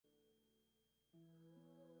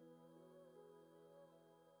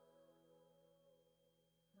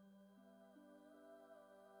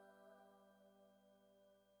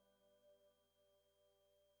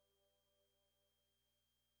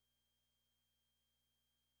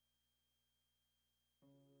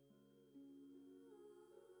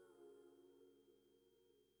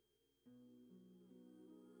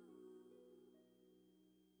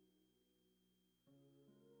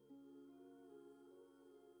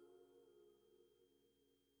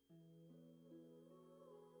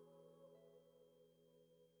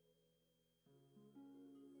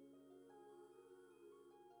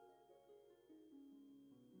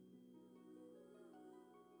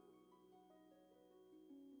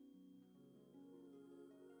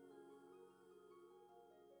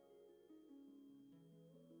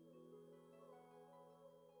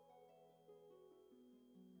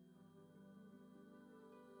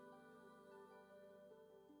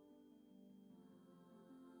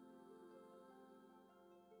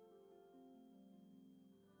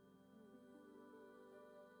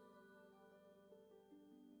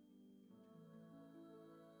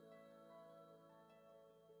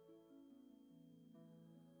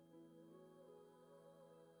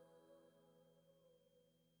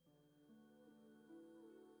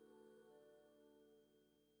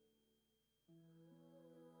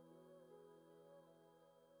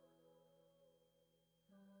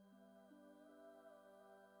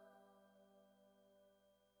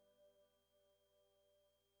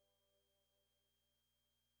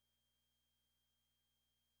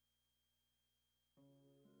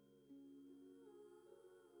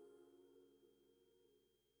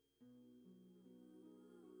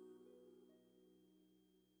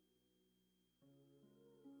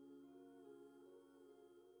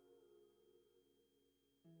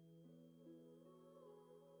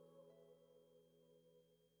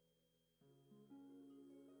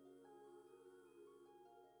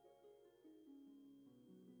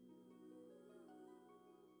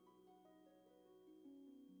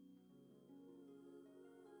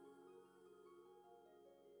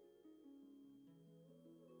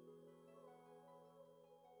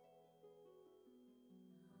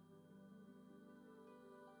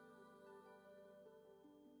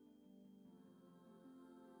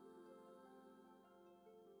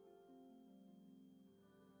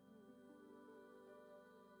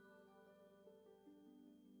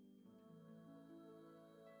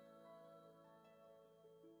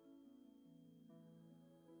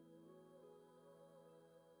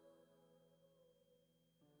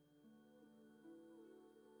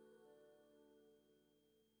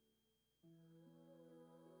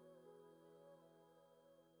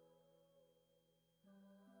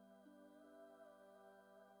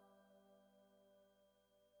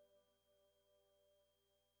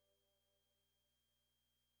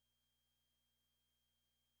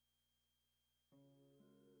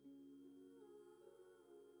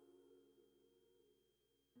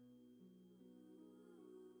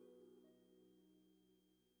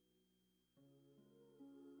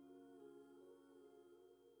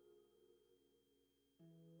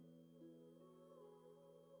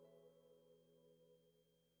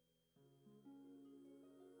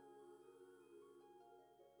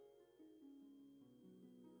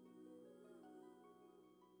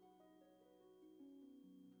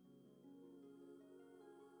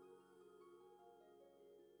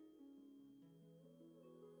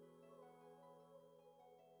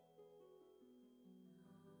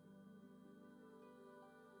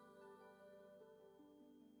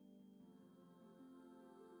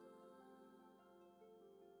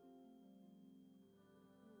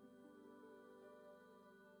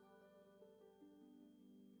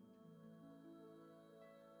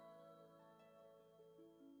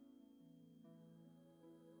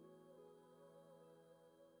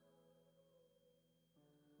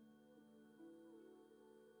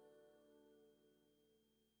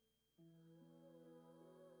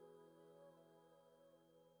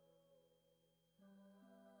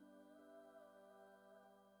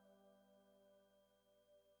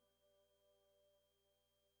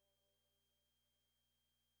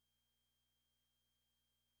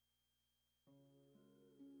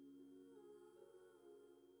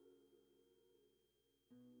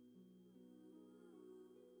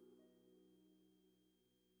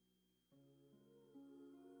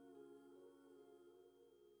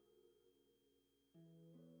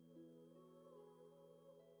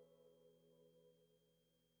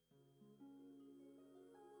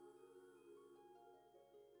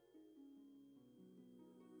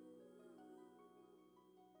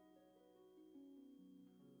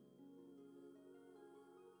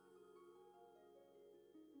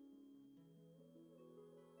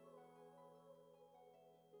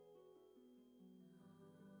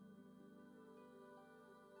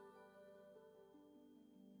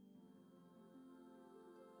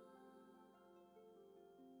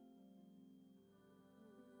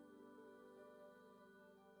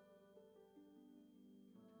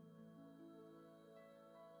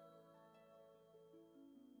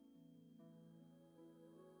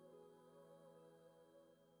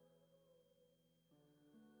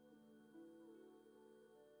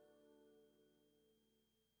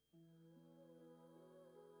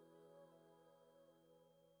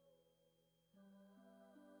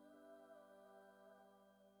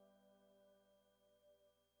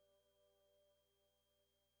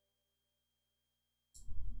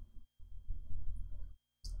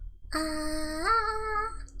Hello.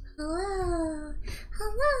 Hello.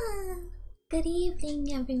 Good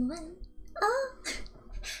evening, everyone. Oh,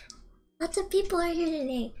 lots of people are here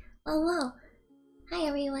today. Oh, wow. Hi,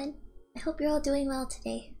 everyone. I hope you're all doing well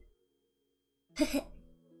today. Hi,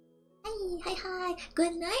 hi.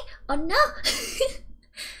 Good night. Oh, no.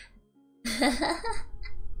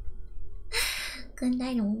 Good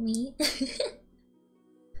night, Omi.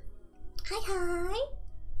 Hi.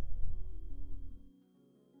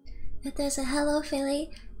 If there's a hello, Faellie,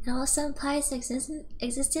 it also implies the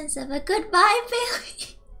existence of a goodbye,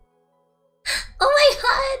 Faellie. Oh my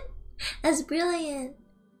god! That's brilliant.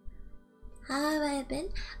 How have I been?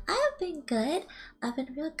 I have been good. I've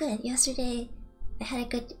been real good. Yesterday, I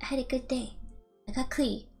had a good day. I got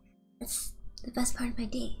clean. That's the best part of my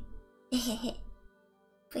day.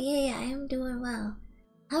 But yeah, I am doing well.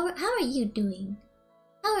 How are you doing?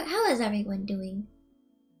 How is everyone doing?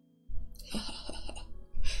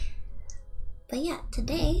 But yeah,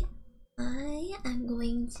 today I am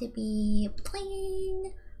going to be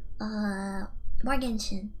playing more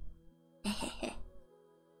Genshin.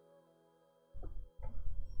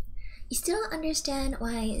 You still don't understand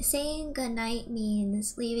why saying goodnight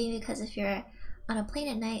means leaving, because if you're on a plane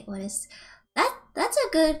at night, what is that? That's a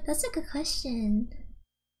good question.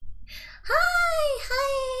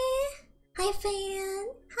 Hi fan.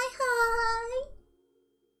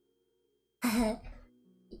 Hi.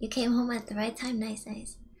 You came home at the right time. Nice.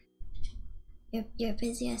 You're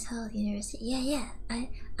busy as hell at university. Yeah.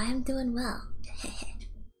 I'm doing well.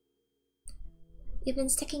 You've been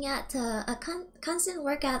sticking out to a constant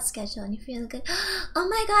workout schedule and you're feeling good. Oh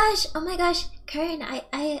my gosh, Karen,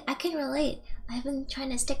 I can relate. I've been trying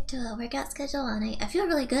to stick to a workout schedule and I feel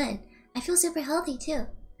really good. I feel super healthy too.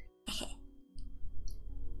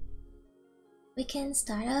 We can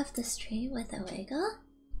start off the stream with a wiggle.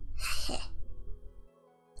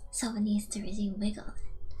 Someone needs to resume wiggle.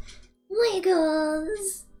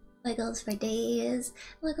 Wiggles! Wiggles for days.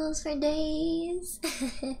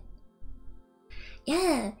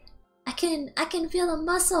 Yeah, I can feel a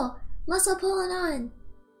muscle pulling on.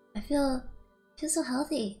 I feel so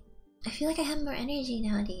healthy. I feel like I have more energy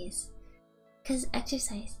nowadays. Cause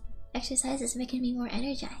exercise is making me more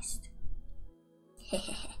energized.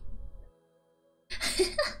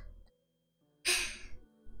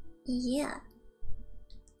 Yeah.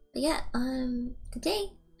 But yeah,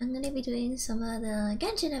 today I'm gonna be doing some of the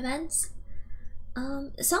Genshin events.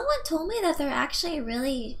 Someone told me that they're actually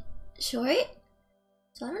really short,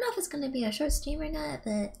 so I don't know if it's gonna be a short stream or not.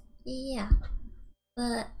 But yeah,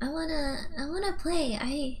 but I wanna play.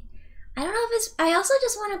 I don't know if it's. I also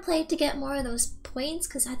just want to play to get more of those points,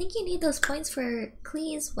 because I think you need those points for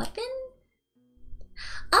Klee's weapon.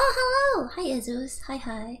 Oh, hello! Hi, Izus.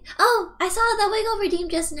 Hi. Oh, I saw the wiggle redeem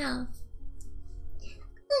just now.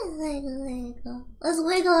 Wiggle. Let's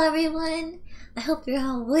wiggle, everyone. I hope you're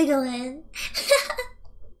all wiggling.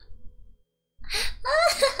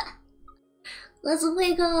 Let's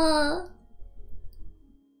wiggle.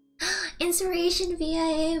 Inspiration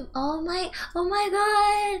VIA. Oh my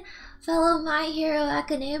god. Fellow My Hero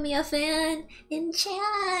Academia fan in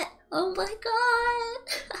chat. Oh my god.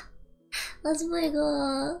 Let's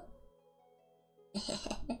wiggle.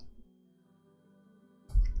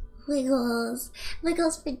 Wiggles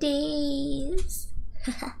for days.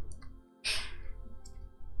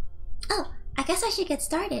 Oh, I guess I should get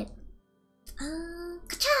started.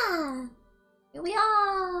 Ka-cha! Here we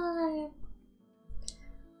are.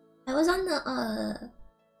 I was on the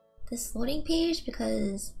this loading page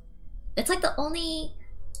because it's like the only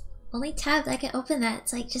tab that I can open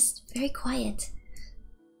that's like just very quiet.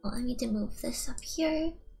 Well, I need to move this up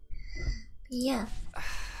here. But yeah.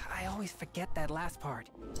 I always forget that last part.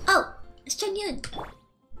 Oh, it's Chen-Yun.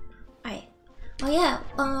 Alright. Oh yeah,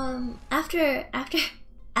 after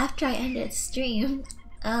I ended stream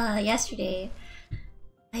yesterday,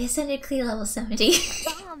 I ascended Klee level 70.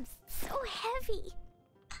 Bombs so heavy.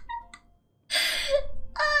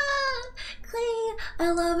 Klee,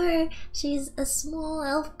 I love her. She's a small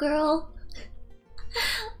elf girl.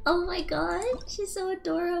 Oh my god, she's so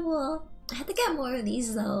adorable. I have to get more of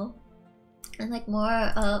these though. And like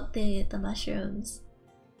more of the mushrooms.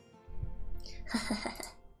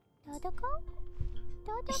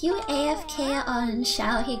 If you AFK on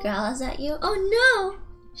Xiao, he growls at you. Oh no!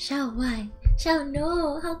 Xiao, why? Xiao,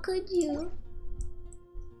 no! How could you?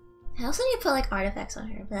 I also need to put like artifacts on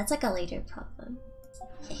her, but that's like a later problem.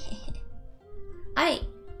 Alright,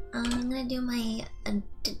 I'm gonna do my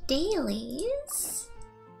dailies.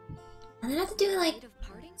 And then I have to do like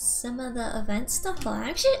some of the event stuff. Well,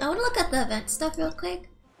 actually, I want to look at the event stuff real quick.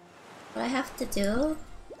 What I have to do.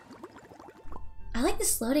 I like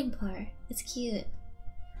this loading part. It's cute.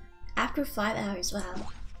 After 5 hours, wow.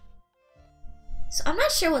 So I'm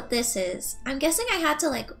not sure what this is. I'm guessing I had to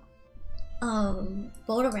like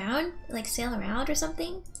boat around, like sail around or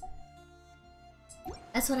something.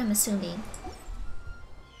 That's what I'm assuming.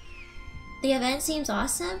 The event seems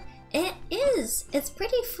awesome. It is. It's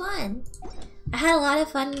pretty fun. I had a lot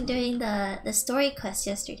of fun doing the story quest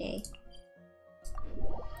yesterday.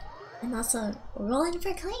 And also rolling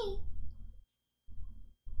for clay.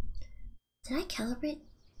 Did I calibrate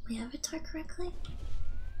my avatar correctly?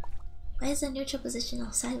 Why is the neutral position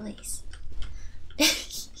all sideways?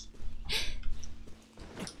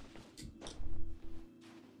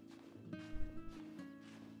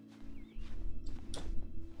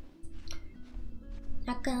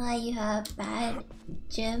 Not gonna lie, you have bad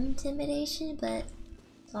gym intimidation, but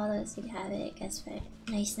all those who have it, guess what?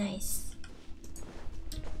 Nice, nice.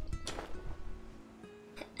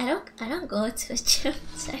 I don't go to a gym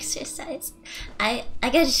to exercise. I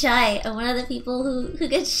get shy. I'm one of the people who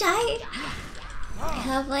get shy. I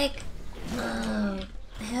have like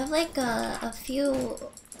a few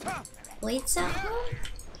weights at home,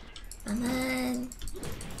 and then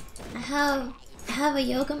I have a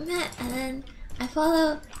yoga mat, and then I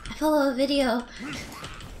follow a video.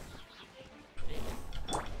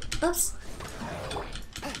 Oops.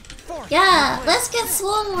 Yeah, let's get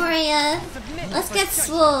swole, Moria. Let's get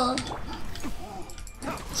swole.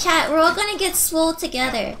 Chat, we're all gonna get swole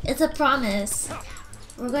together. It's a promise.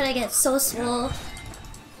 We're gonna get so swole.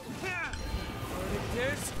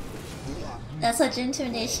 That's what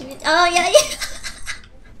intimidation means. Oh yeah,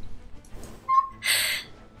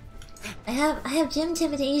 yeah. I have gym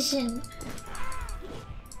intimidation.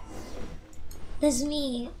 That's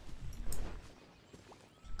me.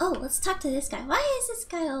 Oh, let's talk to this guy. Why is this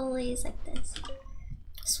guy always like this?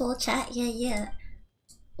 Swole chat, yeah, yeah.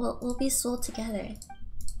 We'll be swole together.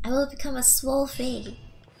 I will become a swole fae.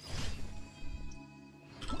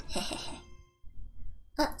 Hehehe.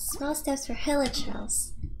 Small steps for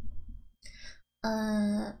Helichels.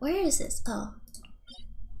 Where is this? Oh.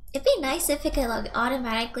 It'd be nice if it could like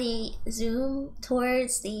automatically zoom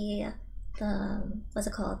towards the what's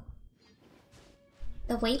it called?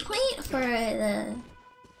 The waypoint for the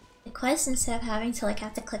quest instead of having to like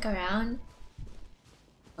have to click around.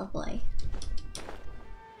 Oh boy.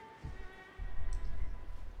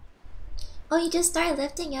 Oh, you just started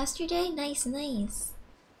lifting yesterday? Nice, nice.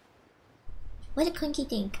 What did Kunky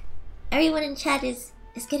think? Everyone in chat is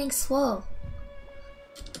getting swole.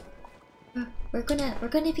 We're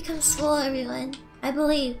gonna become swole, everyone. I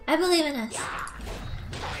believe in us.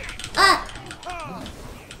 Ah!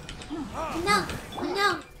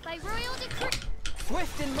 No. By royal decree.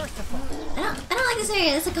 Swift and merciful. I don't like this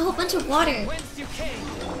area. It's like a whole bunch of water. Whence you came.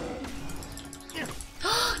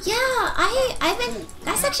 Yeah, I've been.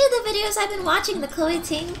 That's actually the videos I've been watching. The Chloe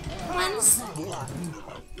Ting ones.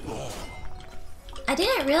 I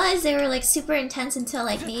didn't realize they were like super intense until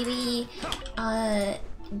like maybe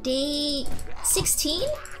day 16,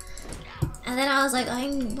 and then I was like,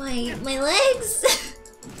 my legs.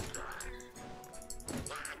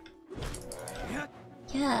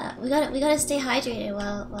 Yeah, we gotta stay hydrated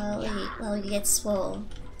while we get swole.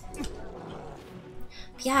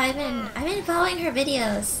 Yeah, I've been following her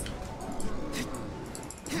videos,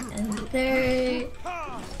 and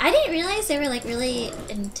I didn't realize they were like really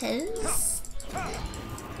intense.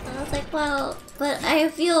 And I was like, wow, but I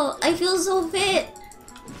feel so fit.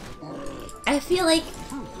 I feel like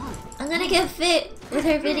I'm gonna get fit with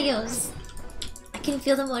her videos. I can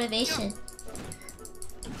feel the motivation.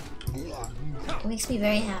 It makes me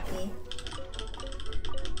very happy.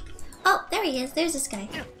 Oh, there he is. There's this guy.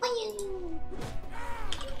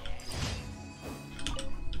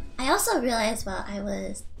 I also realized while I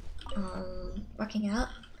was working out,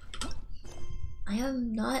 I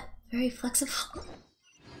am not very flexible.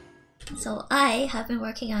 So I have been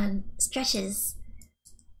working on stretches.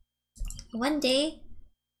 One day,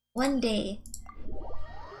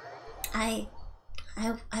 I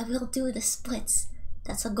will do the splits.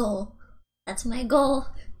 That's a goal. That's my goal.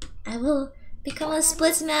 I will become a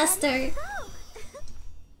splits master.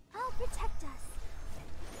 I'll protect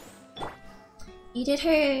us. You did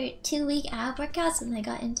her 2-week ab workouts and they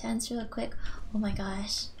got intense real quick. Oh my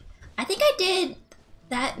gosh. I think I did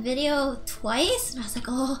that video twice and I was like,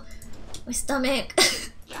 oh, my stomach.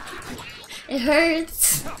 It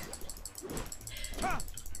hurts.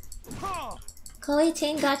 Chloe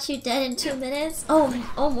Ting got you dead in 2 minutes. Oh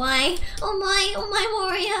my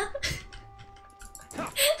Moria.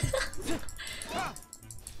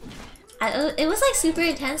 It was like super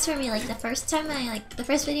intense for me. Like the first time the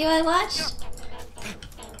first video I watched,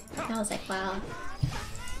 I was like, wow.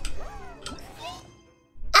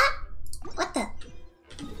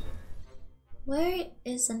 Where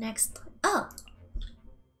is the next? Oh,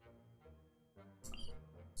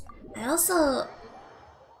 I also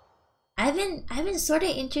I've been sort of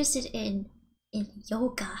interested in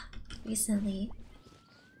yoga recently.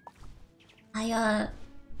 I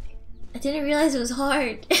didn't realize it was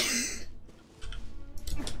hard.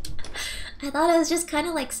 I thought it was just kind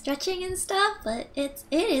of like stretching and stuff, but it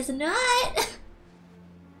is not.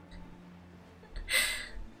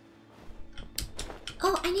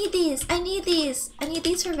 Oh, I need these. I need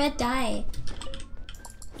these for red dye.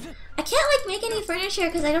 I can't like make any furniture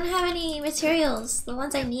because I don't have any materials. The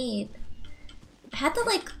ones I need. I had to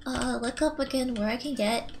like look up again where I can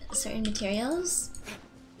get certain materials.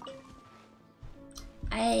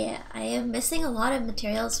 I am missing a lot of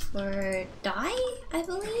materials for dye, I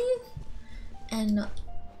believe, and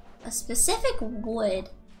a specific wood.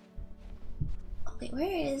 Oh, wait,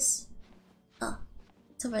 where is? Oh,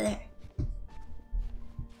 it's over there.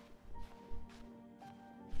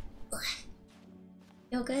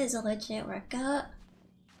 Yoga is a legit workout.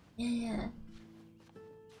 Yeah.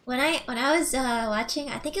 When I was watching,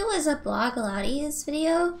 I think it was a Blogilates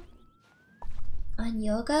video on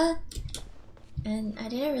yoga, and I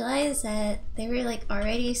didn't realize that they were like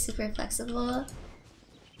already super flexible,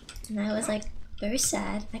 and I was like very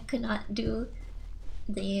sad. I could not do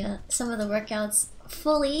the some of the workouts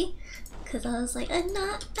fully because I was like, I'm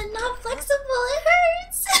not flexible. It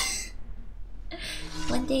hurts.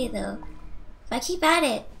 One day though, if I keep at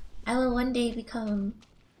it, I will one day become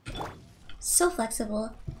so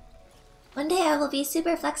flexible. One day I will be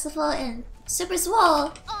super flexible and super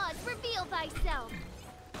swole. Oz, reveal thyself.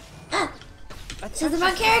 Ah! This is the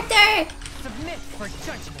wrong character! Submit for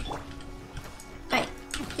judgment. Right,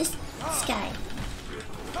 this guy.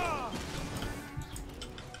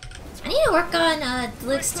 I need to work on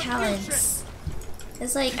Luke's talents.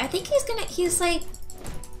 Cause like I think he's kinda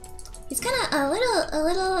a little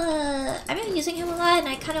I've been using him a lot and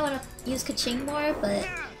I kinda wanna use Kaching more, but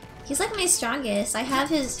he's like my strongest. I have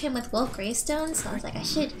him with Wolf Greystone, so I was like I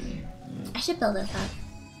should build him up.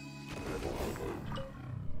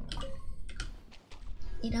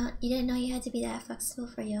 You didn't know you had to be that flexible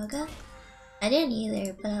for yoga? I didn't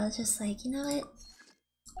either, but I was just like, you know what?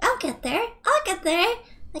 I'll get there!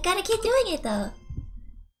 I gotta keep doing it though.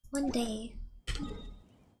 One day.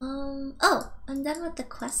 Oh, I'm done with the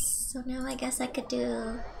quest, so now I guess I could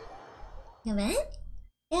do event?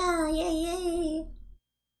 Yeah, yay!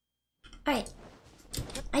 Alright.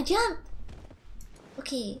 I jump!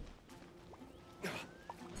 Okay.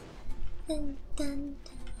 Dun, dun,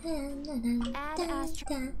 dun, dun, dun, Add dun, Astra.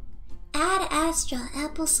 dun. Add Astra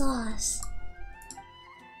applesauce.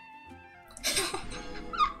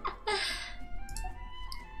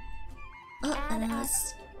 Oh, and then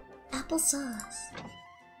it's applesauce.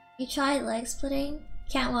 You tried leg splitting?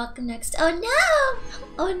 Can't walk next. Oh no!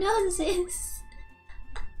 Oh no, sis.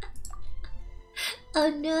 Oh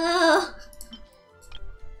no!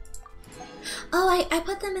 Oh, I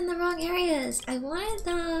put them in the wrong areas. I wanted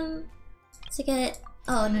them to get.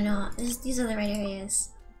 Oh no, these are the right areas.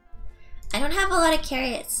 I don't have a lot of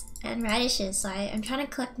carrots and radishes, so I'm trying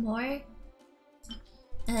to collect more.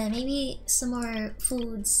 Maybe some more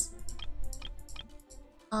foods.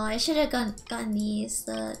 Oh, I should have gotten these,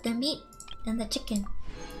 the meat and the chicken.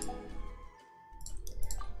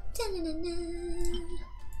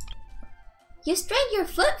 You strained your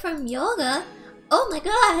foot from yoga? Oh my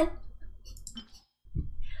god!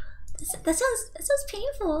 That sounds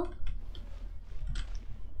painful.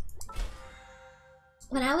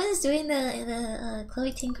 When I was doing the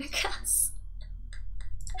Chloe Tinker class,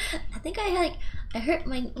 I think I hurt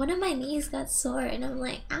one of my knees got sore, and I'm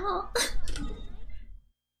like, ow.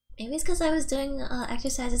 Maybe it's because I was doing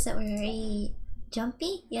exercises that were very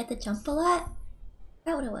jumpy. You had to jump a lot.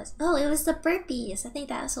 I forgot what it was. Oh, it was the burpees. I think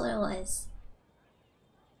that's what it was.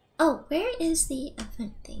 Oh, where is the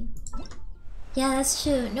event thing? Yeah, that's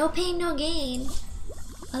true. No pain, no gain.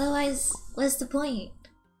 Otherwise, what's the point?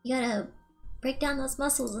 You gotta break down those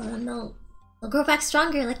muscles and then they'll grow back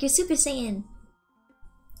stronger like your Super Saiyan.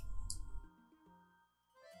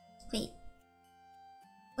 Wait.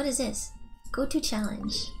 What is this? Go to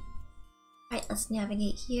challenge. Alright, let's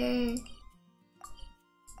navigate here.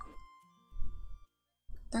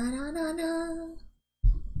 Da-da-da-da.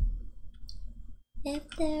 If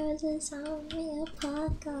there was a zombie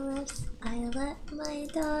apocalypse, I let my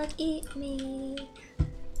dog eat me.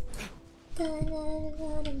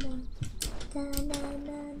 Da-da-da-da-da.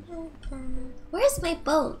 Da-da-da-da-da. Where's my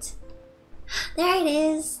boat? There it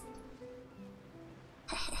is.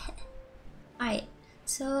 Alright,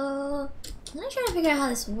 so I'm gonna try to figure out how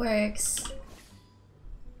this works.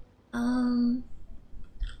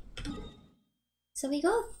 So we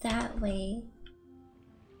go that way.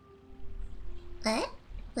 What?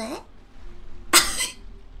 What?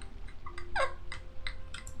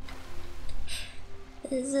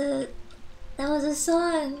 That was a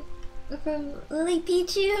song from Lily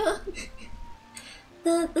Pichu.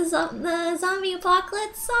 the zombie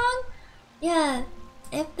apocalypse song? Yeah.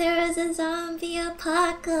 If there was a zombie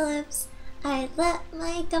apocalypse, I'd let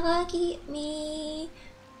my dog eat me.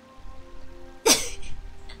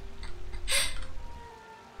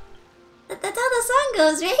 That's how the song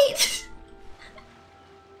goes, right?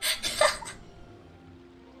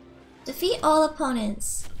 Defeat all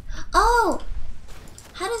opponents. Oh!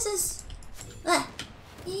 How does this...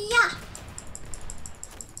 yeah!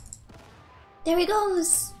 There he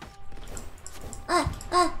goes!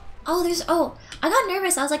 Oh, there's... Oh! I got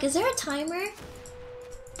nervous. I was like, is there a timer?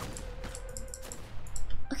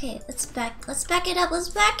 Okay, let's back it up. Let's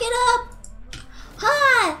back it up!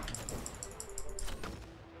 Ha!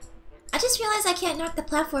 I just realized I can't knock the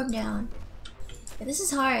platform down. This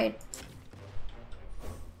is hard.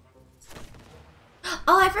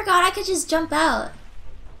 Oh, I forgot I could just jump out.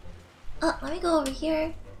 Oh, let me go over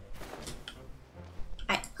here.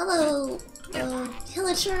 Alright, hello.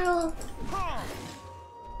 Hello, churl.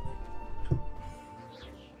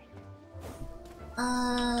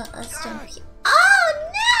 Let's jump here. Oh,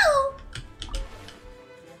 no!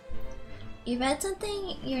 You read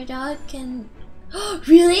something? Your dog can...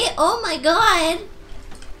 Really? Oh my god!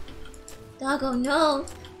 Doggo, no.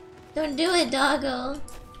 Don't do it, doggo.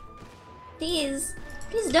 Please.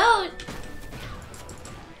 Please don't.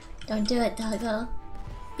 Don't do it, doggo.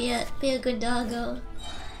 Be a good doggo.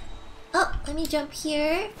 Oh, let me jump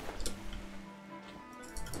here.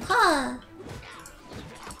 Huh.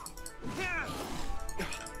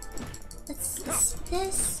 What's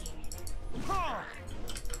this? Ah!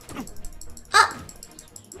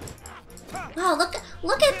 Wow,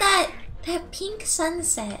 look at that pink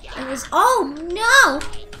sunset. It was... Oh no!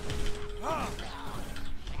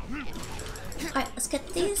 Alright, let's get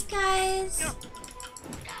these guys.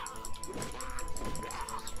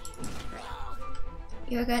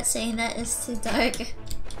 You regret saying that it's too dark.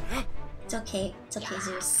 It's okay,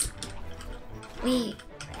 Zeus. We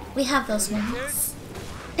have those moments.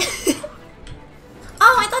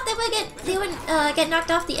 Oh, I thought they would get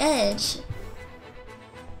knocked off the edge.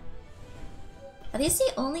 Are these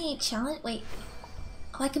the only challenge? Wait.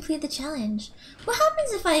 Oh, I completed the challenge. What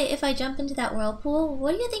happens if I jump into that whirlpool?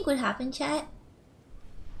 What do you think would happen, chat?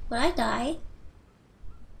 Would I die?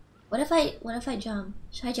 What if I jump?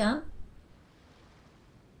 Should I jump?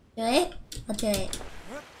 Do it? I'll do it.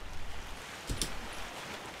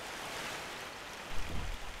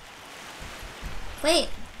 Wait.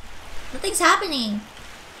 Nothing's happening.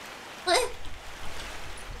 What?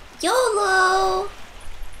 YOLO!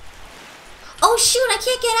 Oh shoot, I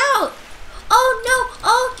can't get out! Oh no!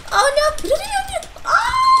 Oh no!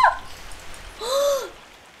 Ah!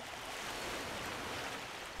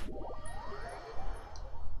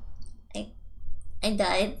 I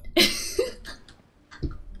died.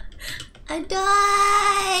 I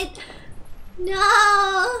died!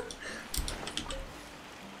 No!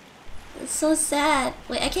 It's so sad.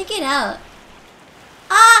 Wait, I can't get out.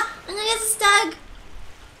 Ah! I'm gonna get stuck!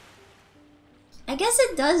 I guess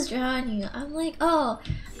it does drown you. I'm like, oh.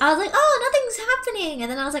 I was like, oh, nothing's happening!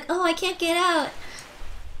 And then I was like, oh, I can't get out.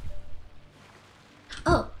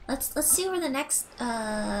 Oh, let's see where the next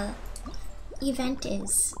event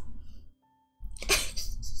is.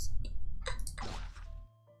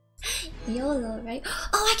 YOLO, right?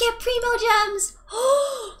 Oh, I get primo gems!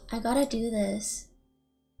 Oh, I gotta do this.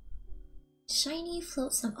 Shiny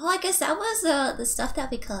float some. Oh, I guess that was the stuff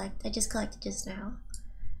that we collect. I just collected just now.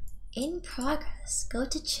 In progress. Go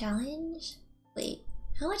to challenge. Wait,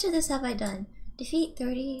 how much of this have I done? Defeat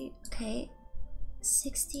 30. Okay.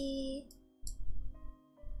 60.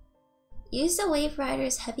 Use the Wave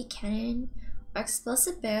Rider's heavy cannon or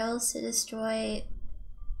explosive barrels to destroy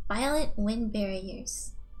violent wind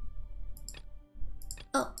barriers.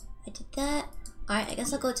 Oh, I did that. Alright, I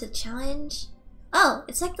guess I'll go to challenge. Oh,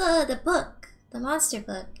 it's like the book. The monster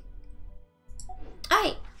book.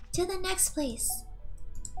 Alright, to the next place.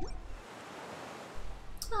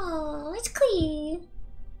 Oh, it's clean.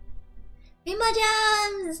 Primo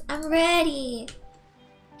gems! I'm ready.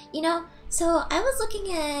 You know, so I was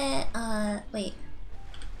looking at, wait.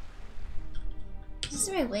 Is this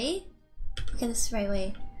the right way? Okay, this is the right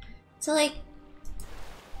way. So like,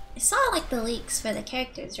 I saw like the leaks for the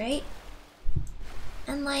characters, right?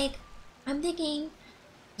 And like, I'm thinking,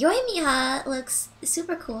 Yoimiya looks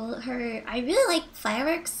super cool. I really like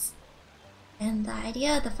fireworks. And the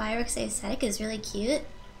idea of the fireworks aesthetic is really cute.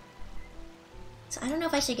 So I don't know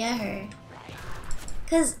if I should get her.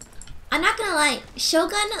 Cause I'm not gonna lie,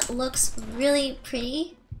 Shogun looks really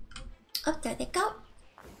pretty. Oh, there they go.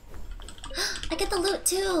 I get the loot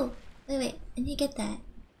too. Wait, I need to get that.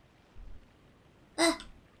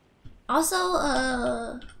 Also,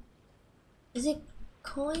 is it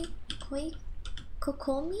Kokomi?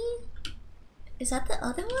 Is that the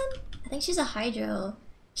other one? I think she's a Hydro.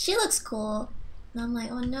 She looks cool. And I'm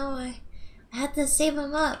like, oh no, I had to save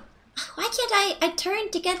him up. Why can't I turn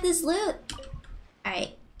to get this loot?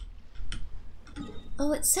 Alright.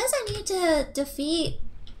 Oh, it says I need to defeat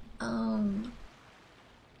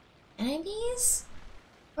enemies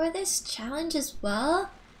for this challenge as well.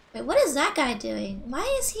 Wait, what is that guy doing? Why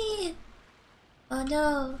is he... Oh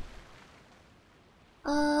no.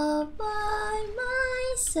 All by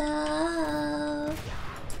myself.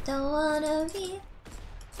 Don't wanna be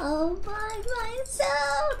all by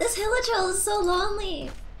myself. This Hilichurl is so lonely.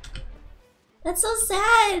 That's so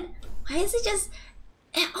sad. Why is he just...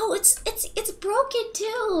 Oh, it's broken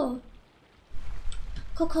too.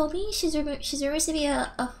 Kokomi, she's rumored to be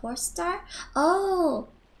a 4-star. Oh.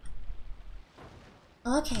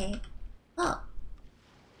 Okay. Oh.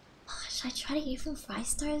 Should I try to get from 5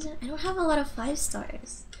 stars? I don't have a lot of 5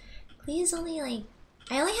 stars. Please, only like...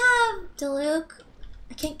 I only have Diluc.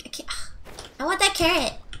 I can't... I want that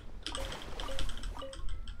carrot.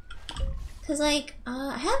 Cause like,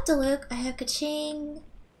 I have Diluc, I have Kaching,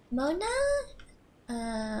 Mona,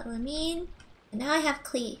 Lamine, and now I have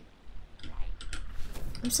Klee.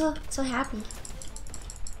 I'm so happy.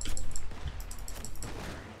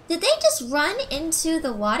 Did they just run into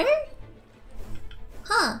the water?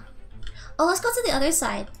 Huh. Oh, let's go to the other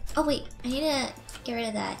side. Oh wait, I need to get rid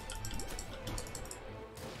of that.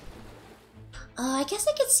 I guess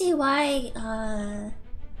I could see why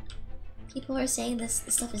people are saying this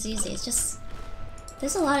stuff is easy. It's just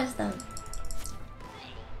there's a lot of them.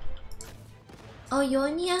 Oh,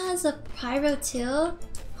 Yonia has a pyro too?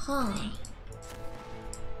 Huh.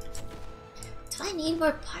 Do I need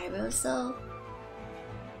more pyros though?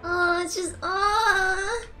 Oh, it's just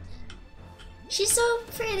she's so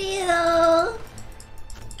pretty though.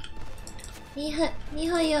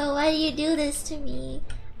 Mihoyo, why do you do this to me?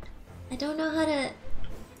 I don't know how to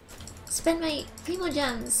spend my primo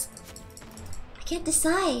gems. I can't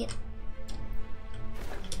decide.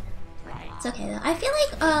 It's okay though. I feel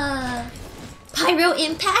like pyro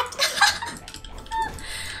impact.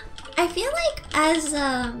 I feel like as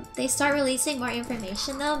they start releasing more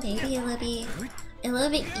information though, maybe it'll be a little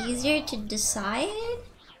bit easier to decide.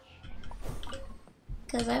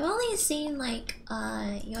 Cause I've only seen like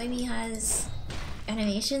Yoimi has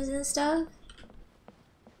animations and stuff.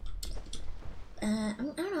 I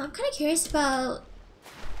don't know, I'm kind of curious about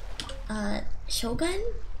Shogun.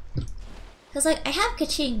 Cause like I have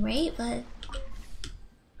Kaching, right? But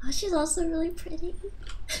oh, she's also really pretty.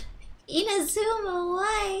 Inazuma,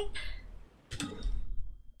 why?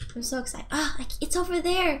 I'm so excited. Ah, it's over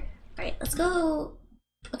there. All right, let's go.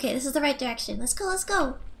 Okay, this is the right direction. Let's go. Let's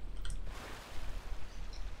go.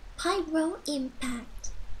 Pyro impact.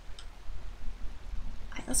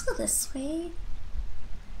 All right, let's go this way.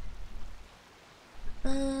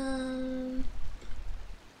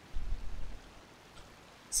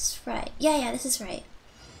 This is right. Yeah, this is right.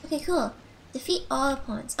 Okay, cool. Defeat all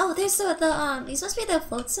opponents. Oh, there's the these must be the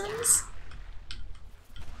floatstones.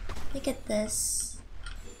 Look at this.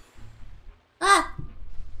 Ah!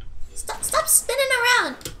 Stop spinning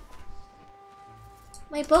around!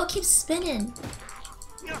 My boat keeps spinning.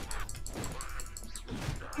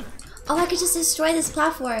 Oh, I could just destroy this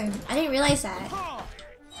platform. I didn't realize that.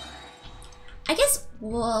 I guess...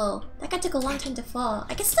 Whoa, that guy took a long time to fall.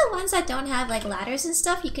 I guess the ones that don't have like ladders and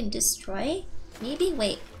stuff you can destroy? Maybe?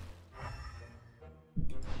 Wait.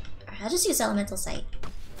 I'll just use Elemental Sight.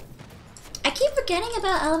 I keep forgetting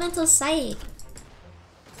about Elemental Sight.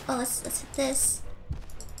 Oh, let's hit this.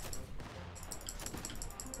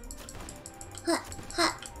 Ha.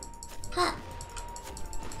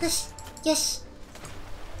 Hush. Yes.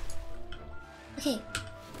 Okay.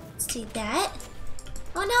 Let's do that.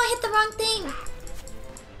 Oh no, I hit the wrong thing.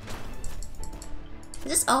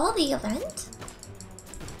 Is this all the event?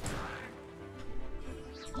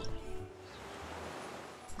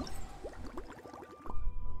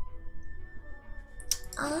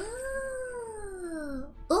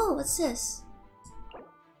 Oh, what's this?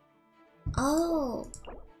 Oh.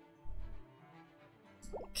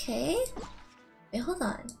 Okay. Wait, hold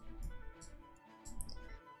on.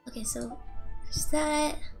 Okay, so there's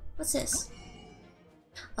that. What's this?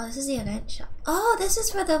 Oh, this is the event shop. Oh, this is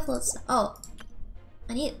for the floats. Oh.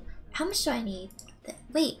 I need... How much do I need?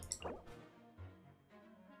 Wait.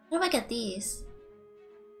 How do I get these?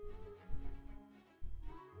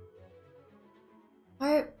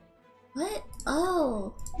 What?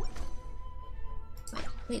 Oh.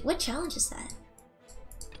 Wait, what challenge is that?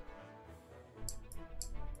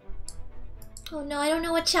 Oh no, I don't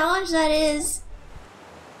know what challenge that is.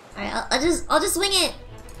 Alright, I'll just wing it.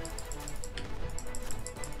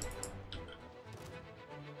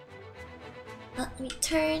 Let me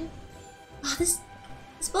turn. Oh, this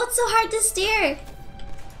boat's so hard to steer.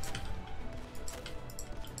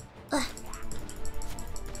 Alright,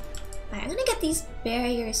 I'm gonna get these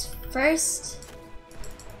barriers first.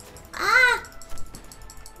 Ah!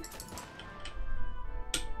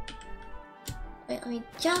 Wait, let me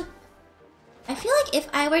jump. I feel like if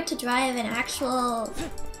I were to drive an actual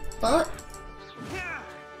boat,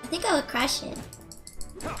 I think I would crash it.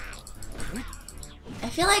 I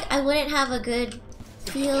feel like I wouldn't have a good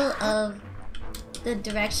feel of the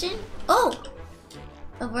direction. Oh!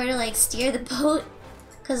 Of where to like steer the boat.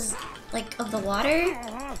 Cause like of the water.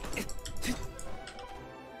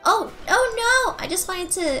 Oh! Oh no! I just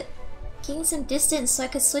wanted to gain some distance so I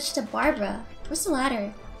could switch to Barbara. Where's the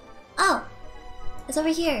ladder? Oh! It's over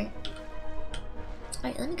here.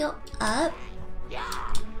 Alright, let me go up.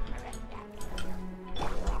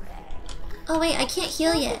 Oh wait, I can't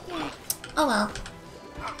heal yet. Oh well.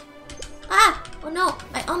 Ah! Oh no,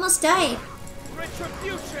 I almost died.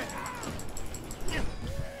 Retribution.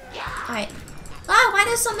 Alright. Ah, why are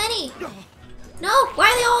there so many? No, why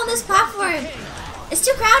are they all on this platform? It's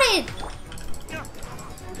too crowded.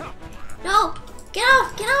 No, get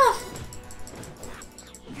off, get off.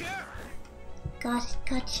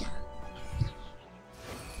 Gotcha.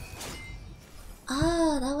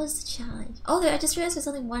 Oh, that was the challenge. Oh, I just realized there's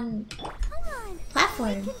only one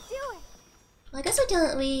platform. Well, I guess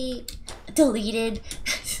we deleted.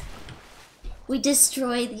 We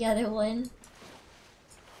destroyed the other one.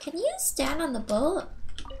 Can you stand on the boat?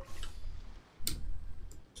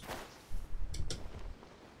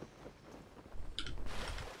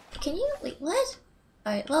 Can you? Wait, what?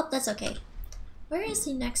 Alright, well, that's okay. Where is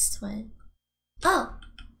the next one? Oh!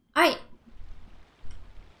 Alright.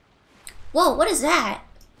 Whoa, what is that?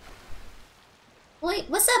 Wait,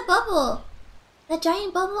 what's that bubble? That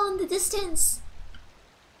giant bubble in the distance.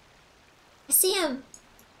 I see him.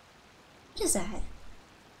 What is that?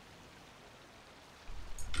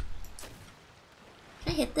 Can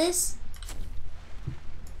I hit this?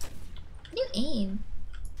 How do you aim?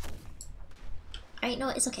 Alright, no,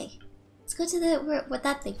 it's okay. Let's go to the what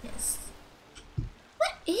that thing is.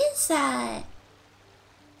 What is that?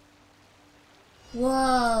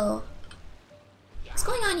 Whoa. What's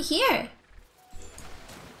going on here?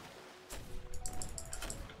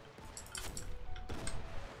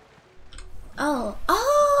 Oh,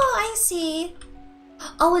 I see.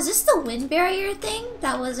 Oh, is this the wind barrier thing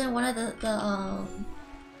that was in one of the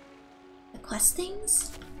quest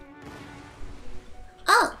things?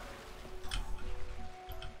 Oh.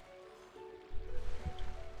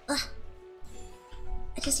 Ugh.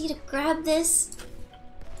 I just need to grab this.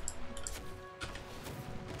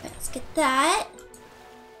 Right, let's get that.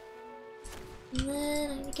 And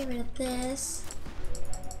then I need to get rid of this.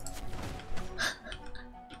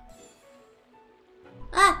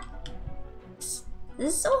 Ah! This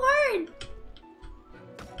is so hard!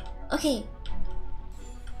 Okay.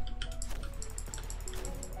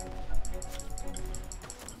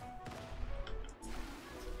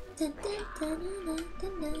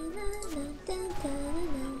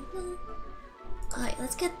 Alright,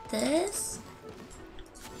 let's get this.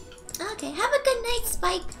 Okay, have a good night,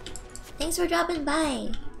 Spike! Thanks for dropping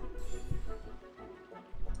by.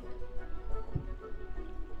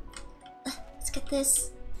 Let's get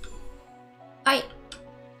this. Alright.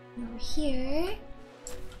 Over here.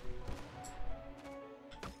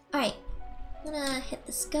 Alright. I'm gonna hit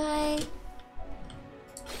this guy.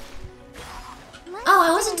 Oh,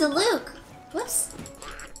 I wasn't to Luke! Whoops.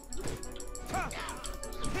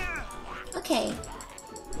 Okay.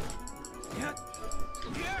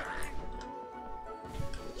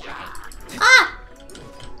 Ah!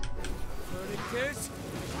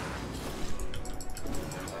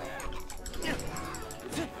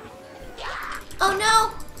 Oh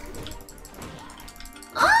no!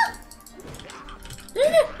 Ah! No!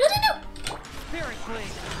 Spirit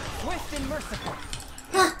blade, swift and merciful.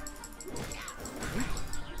 Ah.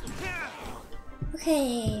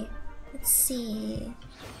 Okay, let's see.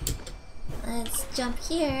 Let's jump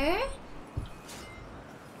here.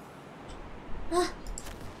 Ah,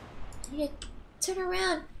 I need to turn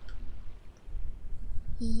around.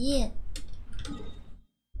 Yeah.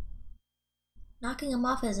 Knocking him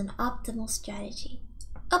off is an optimal strategy.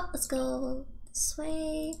 Oh, let's go this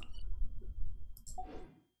way.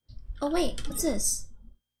 Oh wait, what's this?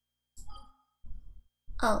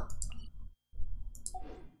 Oh.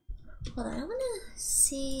 Hold on, I wanna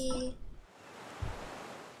see.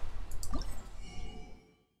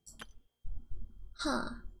 Huh.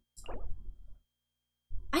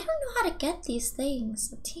 I don't know how to get these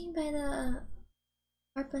things. Obtained by the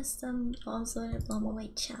Arpastum Bombs Loaded Bomb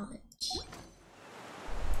Away Challenge.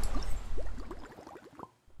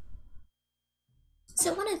 Is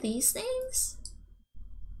it one of these things?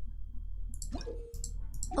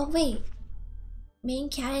 Oh wait. Main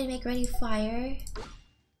cannon, make ready, fire.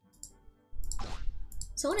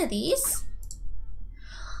 So one of these?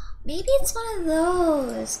 Maybe it's one of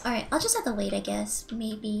those. Alright, I'll just have to wait, I guess.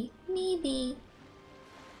 Maybe. Maybe.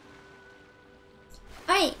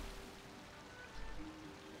 Alright.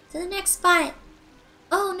 To the next spot.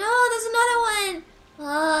 Oh no, there's another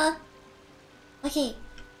one! Okay.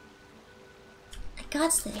 I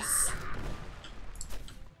got this.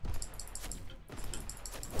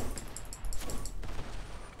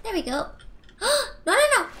 There we go. No, no,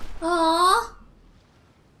 no! Aww!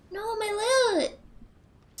 No, my loot!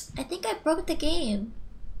 I think I broke the game.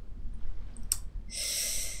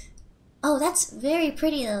 Oh, that's very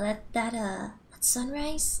pretty though, that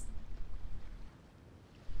sunrise.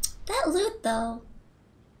 That loot though.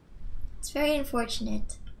 It's very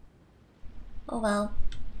unfortunate. Oh well.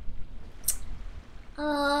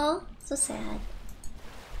 Oh, so sad.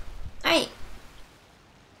 Alright.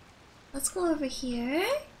 Let's go over here.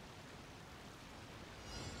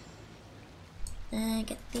 And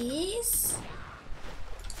get these.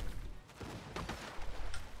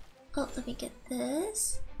 Oh, let me get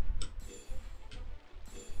this.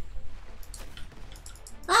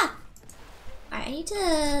 Ah! Alright, I need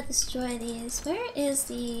to destroy these. Where is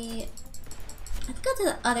the... I have to go to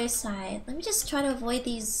the other side. Let me just try to avoid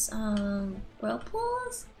these,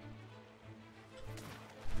 whirlpools?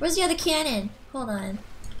 Where's the other cannon? Hold on.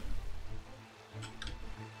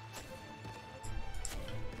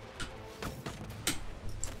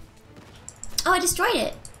 Oh, I destroyed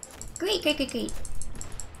it! Great, great, great, great.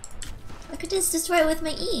 I could just destroy it with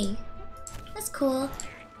my E. That's cool.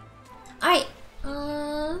 Alright,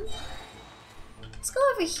 let's go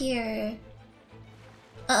over here.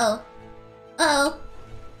 Uh-oh. Uh-oh.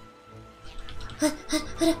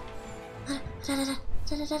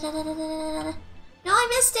 No, I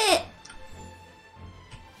missed it!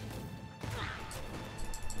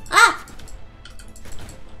 Ah!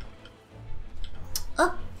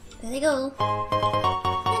 Oh, there they go.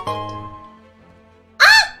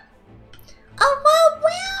 Ah! Oh, wow,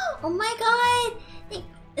 wow! Oh my god!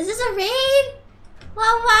 Is this a raid?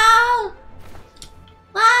 Wow, wow!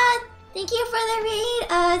 Wow! Thank you for the raid,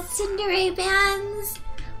 Cinderay Bands!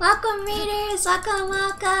 Welcome, raiders! Welcome,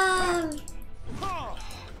 welcome!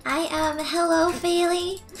 I am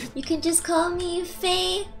HelloFaellie. You can just call me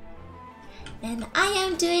Faye. And I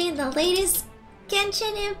am doing the latest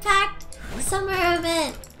Genshin Impact summer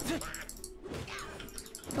event.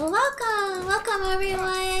 Well, welcome! Welcome,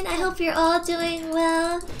 everyone! I hope you're all doing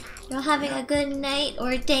well. You're having a good night,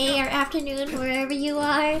 or day, or afternoon, wherever you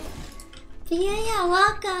are. But yeah,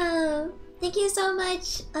 welcome! Thank you so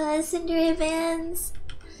much, Cinderay Vans.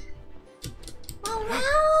 Oh,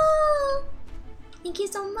 wow! Thank you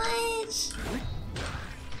so much!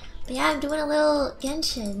 But yeah, I'm doing a little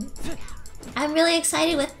Genshin. I'm really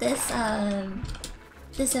excited with this,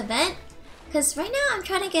 this event. Because right now I'm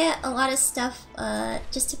trying to get a lot of stuff,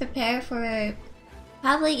 just to prepare for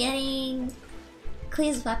probably getting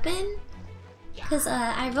Klee's weapon. Because,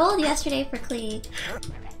 I rolled yesterday for Klee.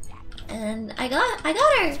 And I got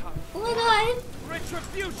her! Oh my god!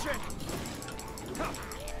 Retribution!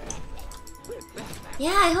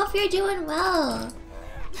 Yeah, I hope you're doing well.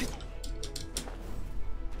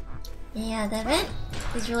 Yeah, the event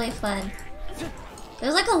is really fun.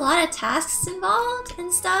 There's like a lot of tasks involved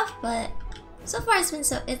and stuff, but so far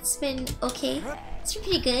it's been okay. It's been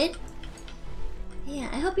pretty good. Yeah,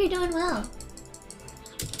 I hope you're doing well.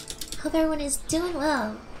 Hope everyone is doing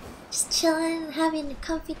well. Just chilling, having a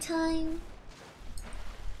comfy time.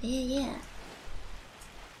 Yeah.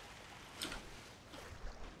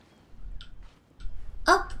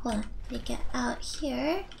 Oh, hold on. Let me get out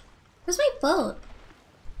here. Where's my boat?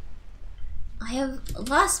 I have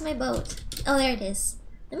lost my boat. Oh, there it is.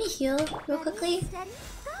 Let me heal real quickly.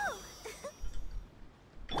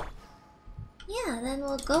 Yeah, then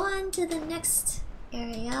we'll go on to the next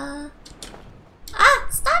area. Ah!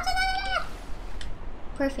 Stop!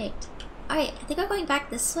 Perfect. Alright, I think we're going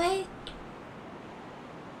back this way.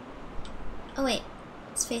 Oh wait,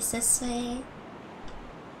 let's face this way.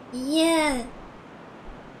 Yeah!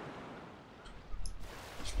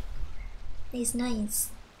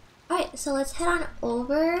 Nice. Alright, so let's head on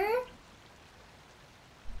over.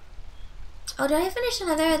 Oh, did I finish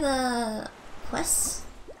another of the quests?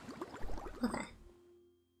 Okay.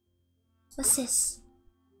 What's this?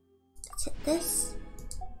 Let's hit this.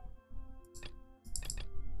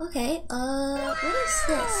 Okay, what is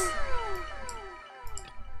this?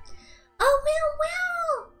 Oh,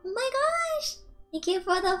 wow! Oh my gosh! Thank you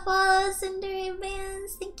for the follows and the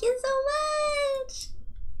bands. Thank you so much!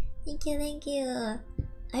 Thank you.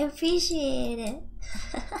 I appreciate it.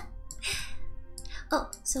 Oh,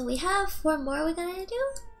 so we have 4 more we're gonna do?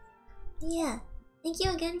 Yeah. Thank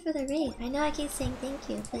you again for the raid. I know I keep saying thank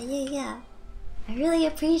you, but yeah. I really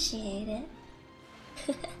appreciate it.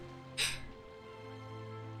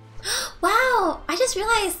 Wow! I just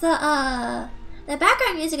realized the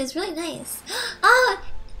background music is really nice. Oh!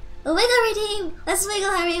 A wiggle redeem! Let's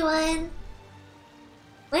wiggle, everyone!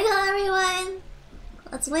 Wiggle, everyone!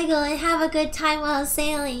 Let's wiggle and have a good time while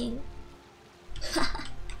sailing.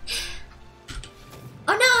 Oh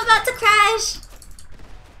no, I'm about to crash!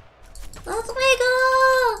 Let's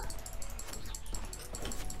wiggle!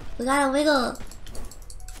 We gotta wiggle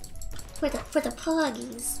for the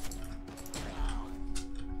puggies.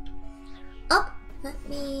 Oh, let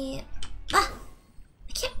me. I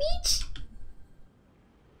can't reach.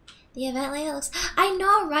 The event layout looks. I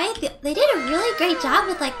know, right? They did a really great job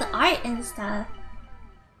with like the art and stuff.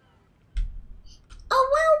 Oh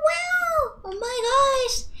wow! Oh my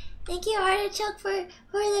gosh! Thank you, Artichoke, for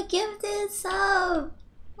the gifted sub.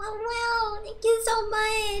 Wow! Thank you so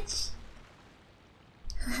much.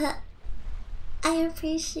 I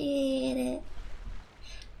appreciate it.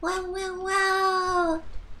 Wow!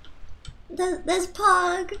 There's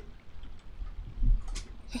Pog.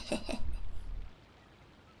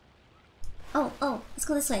 Oh, let's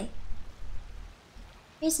go this way.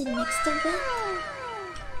 Here's the next event.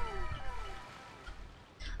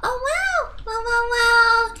 Oh wow!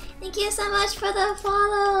 Thank you so much for the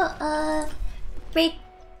follow, Reiki.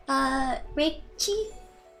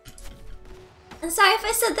 I'm sorry if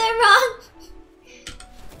I said that wrong.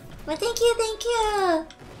 But thank you.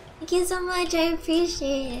 Thank you so much, I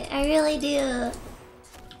appreciate it. I really do.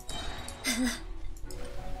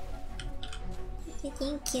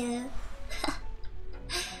 Thank you.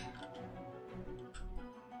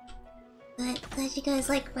 Glad you guys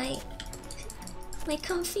like my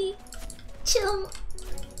comfy, chill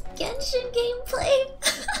Genshin gameplay.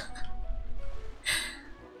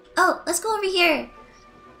 Oh, let's go over here.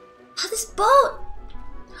 Oh, this boat.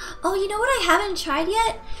 Oh, you know what I haven't tried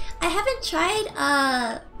yet? I haven't tried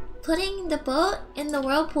putting the boat in the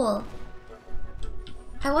whirlpool.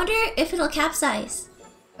 I wonder if it'll capsize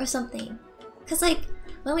or something. Cause like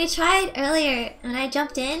when we tried earlier and I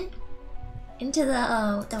jumped into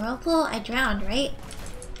the whirlpool, I drowned, right?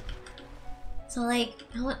 So like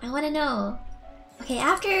I want to know. Okay,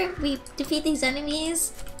 after we defeat these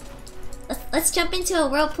enemies, let's jump into a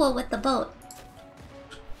whirlpool with the boat.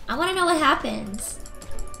 I want to know what happens.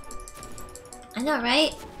 I know,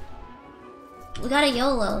 right? We got a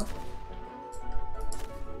YOLO.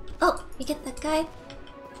 Oh, you get that guy?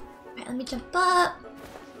 Alright, let me jump up.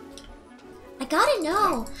 I gotta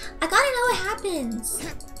know what happens.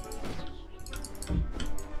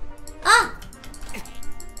 Ah!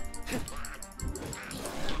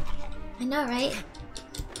 I know, right?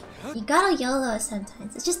 You gotta YOLO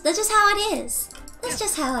sometimes. That's just how it is. That's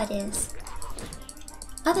just how it is.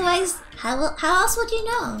 Otherwise, how else would you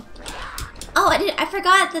know? Oh, I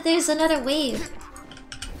forgot that there's another wave.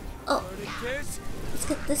 Oh, let's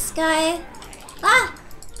get this guy. Ah!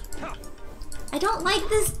 I don't like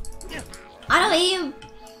this auto aim.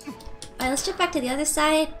 Alright, let's jump back to the other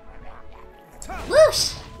side.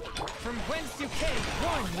 Whoosh! From whence you came,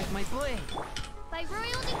 one with my blade. By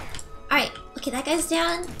royalty. Alright, okay, that guy's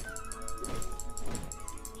down.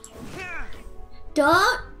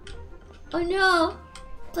 Don't! Oh no!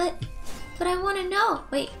 But I want to know.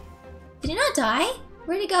 Wait, did he not die?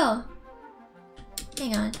 Where'd he go?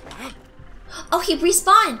 Hang on. Oh, he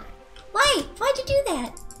respawned! Why? Why'd you do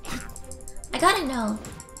that? I gotta know.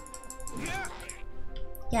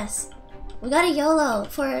 Yes. We got a YOLO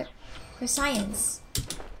for science.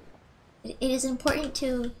 It is important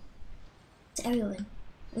to everyone.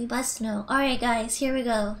 We must know. Alright guys, here we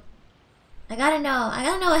go. I gotta know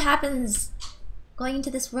what happens going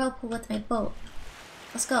into this whirlpool with my boat.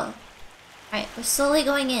 Let's go. Alright, we're slowly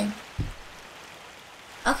going in.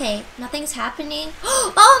 Okay, nothing's happening.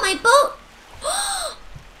 Oh, my boat!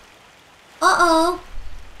 Uh-oh.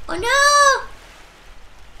 Oh no!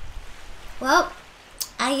 Well,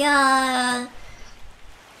 I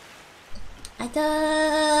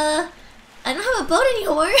don't have a boat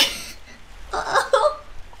anymore. Uh-oh.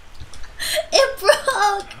 It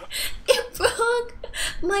broke.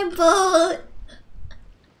 My boat!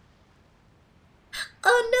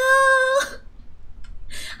 Oh no!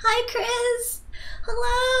 Hi Chris!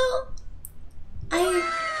 Hello!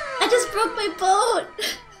 I just broke my boat!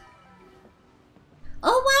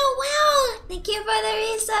 Oh wow, wow! Thank you for the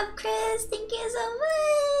resub, Chris! Thank you so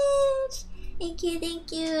much!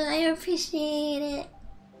 Thank you, I appreciate it.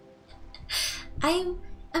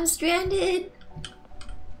 I'm stranded.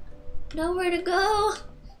 Nowhere to go.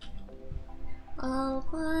 All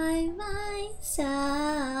by myself.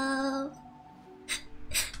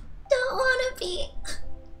 Don't wanna be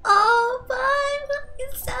all by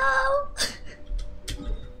myself.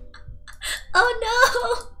 Oh no!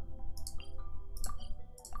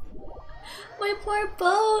 My poor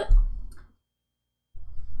boat.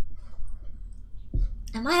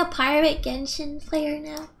 Am I a pirate Genshin player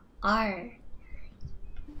now? R.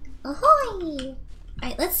 Ahoy!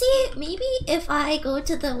 Alright, let's see. Maybe if I go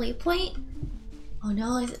to the waypoint. Oh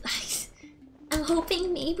no, I'm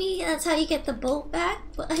hoping maybe that's how you get the boat back,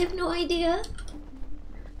 but I have no idea.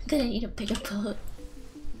 I'm gonna need a bigger boat.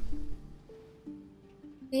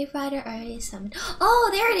 Wave Rider already summoned.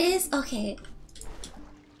 Oh, there it is! Okay.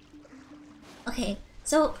 Okay,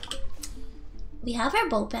 so we have our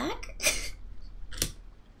boat back.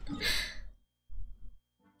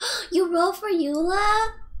 You roll for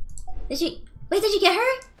Eula? Did you wait, did you get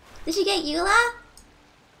her? Did you get Eula?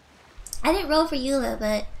 I didn't roll for Eula,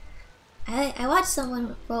 but I watched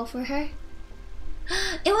someone roll for her.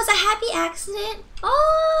 It was a happy accident.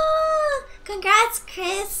 Oh, congrats,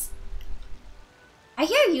 Chris. I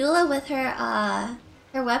hear Eula with her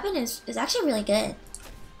her weapon is actually really good.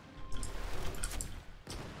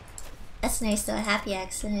 That's nice though, a happy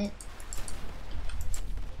accident.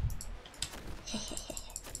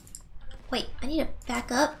 Wait, I need to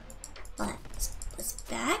back up. Let's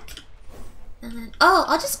back. And then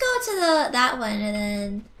I'll just go to that one and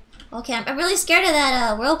then okay, I'm really scared of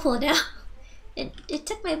that whirlpool now. It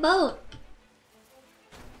took my boat.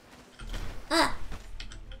 Ah.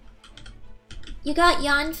 You got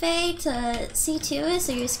Yanfei to C2,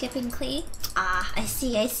 so you're skipping Klee? Ah, I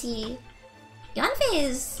see. Yanfei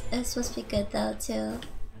is supposed to be good though too.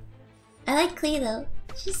 I like Klee though.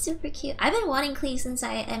 She's super cute. I've been wanting Klee since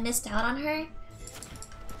I missed out on her.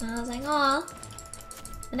 And I was like, aw.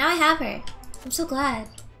 But now I have her. I'm so glad.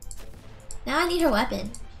 Now I need her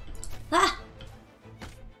weapon. Ah!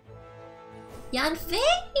 Yanfei!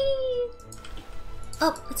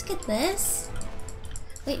 Oh, let's get this.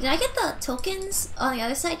 Wait, did I get the tokens on the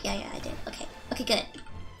other side? Yeah, I did. Okay, good.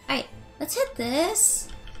 Alright, let's hit this.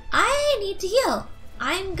 I need to heal.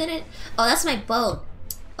 I'm gonna... Oh, that's my boat.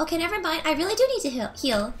 Okay, never mind. I really do need to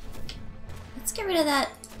heal. Let's get rid of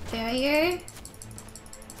that barrier.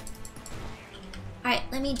 Alright,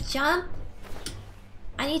 let me jump.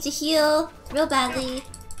 I need to heal real badly.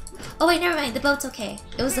 Oh wait, never mind. The boat's okay.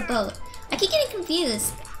 It was the boat. I keep getting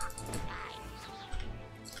confused.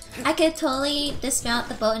 I could totally dismount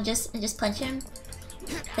the boat and just punch him.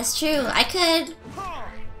 That's true. I could... Hold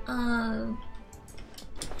on.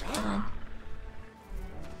 I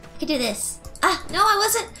could do this. Ah, no, I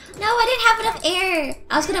wasn't. No, I didn't have enough air.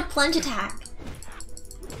 I was gonna plunge attack.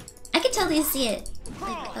 I can totally see it.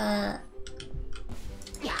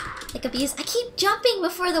 Like abuse. I keep jumping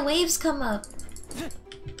before the waves come up.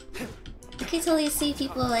 I can totally see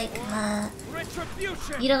people like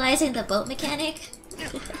utilizing the boat mechanic.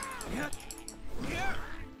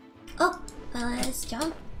 Oh, let's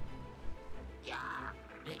jump.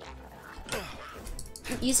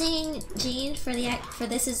 Using Jean for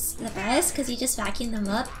this is the best because you just vacuum them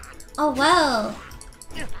up. Oh well.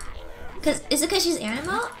 Is it because she's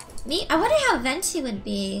animal? Me? I wonder how Venti would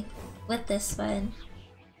be with this one.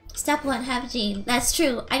 Step 1, have Jean. That's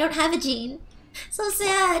true. I don't have a Jean. So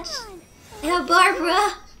sad. I have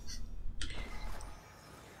Barbara.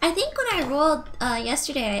 I think when I rolled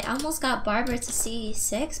yesterday, I almost got Barbara to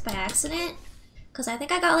C6 by accident. Because I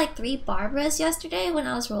think I got like 3 Barbaras yesterday when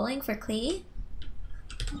I was rolling for Klee.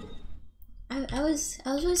 I was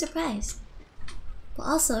really surprised. But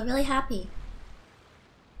also really happy.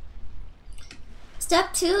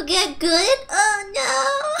 Step 2, get good? Oh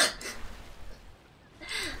no!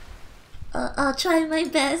 I'll try my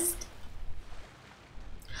best.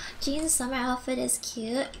 Jean's summer outfit is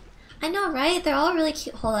cute. I know, right? They're all really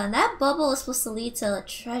cute. Hold on, that bubble is supposed to lead to a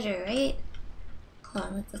treasure, right? Hold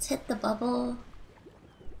on, let's hit the bubble.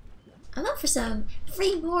 I'm up for some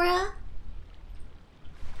free Mora.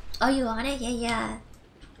 Oh, you want it? Yeah.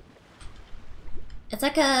 It's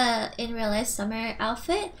like a in real life summer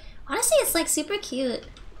outfit. Honestly, it's like super cute.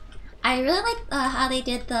 I really like how they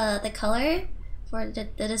did the color for the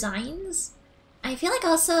designs. I feel like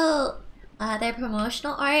also their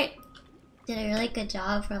promotional art did a really good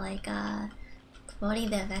job for like promoting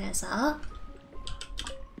the event as well.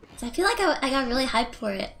 So I feel like I got really hyped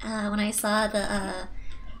for it when I saw the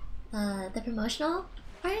promotional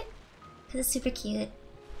art, because it's super cute.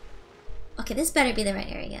 Okay, this better be the right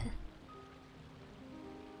area.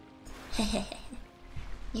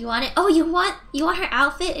 You want it? Oh, you want her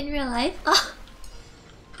outfit in real life? Oh.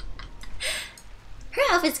 Her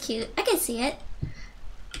outfit's cute. I can see it.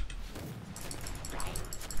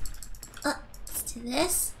 Let's do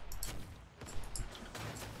this.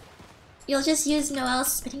 You'll just use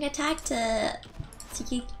Noelle's spinning attack to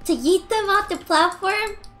yeet them off the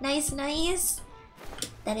platform. Nice, nice.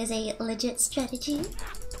 That is a legit strategy,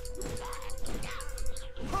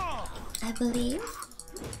 I believe.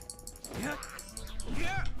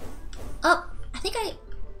 Oh, I think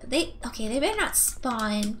they better not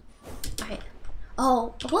spawn. Alright.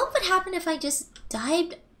 Oh, what would happen if I just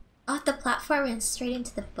dived off the platform and straight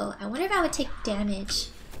into the boat? I wonder if I would take damage.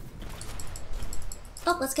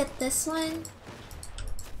 Oh, let's get this one.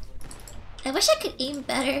 I wish I could aim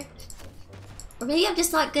better. Or maybe I'm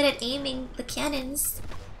just not good at aiming the cannons.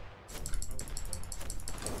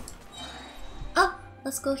 Oh,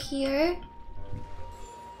 let's go here.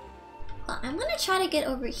 Well, I'm gonna try to get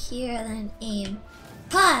over here and then aim.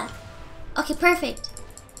 Ha! Okay, perfect.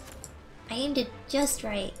 I aimed it just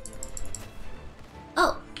right.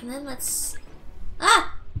 Oh, and then let's...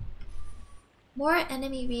 Ah! More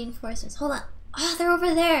enemy reinforcements. Hold on. Ah, they're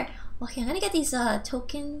over there. Okay, I'm gonna get these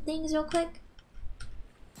token things real quick.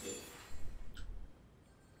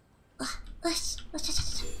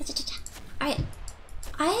 Alright.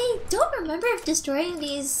 I don't remember if destroying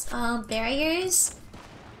these barriers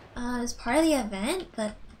is part of the event,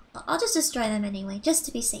 but I'll just destroy them anyway, just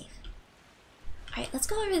to be safe. Alright, let's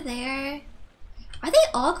go over there. Are they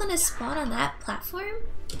all gonna spawn on that platform?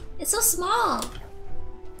 It's so small.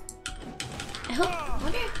 I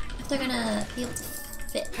wonder if they're gonna be able to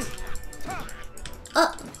fit.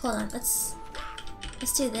 Oh, hold on. Let's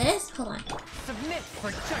do this. Hold on. Submit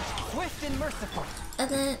for Judge Swift and Merciful. And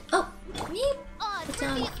then me put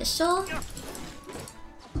down official.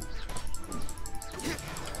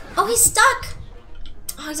 Oh, he's stuck.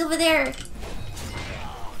 Oh, he's over there.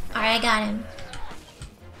 Alright, I got him.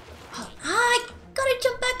 Oh, I gotta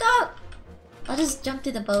jump back out. I'll just jump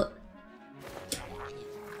through the boat.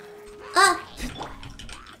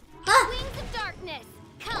 Wings of darkness,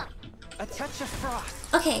 come. A touch of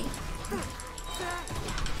frost. Okay.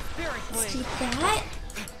 Spirit Let's blade. do that.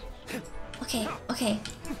 Okay, okay.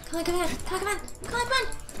 Come on, come on, come on, come on, come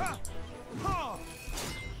on, come on.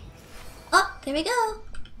 Oh, there we go.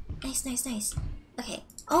 Nice, nice, nice. Okay.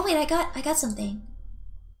 Oh wait, I got something.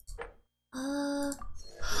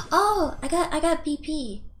 Oh, I got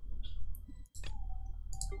BP.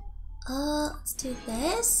 Let's do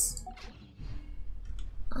this.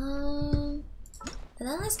 And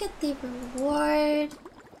then let's get the reward.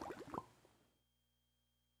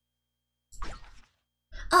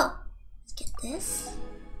 Oh, let's get this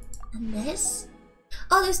and this.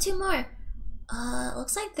 Oh, there's two more.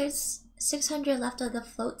 Looks like there's 600 left of the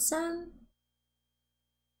float sum.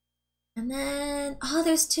 And then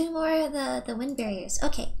there's two more of the wind barriers.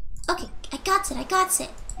 Okay, okay, I got it.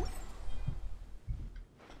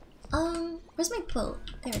 Where's my boat?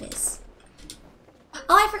 There it is.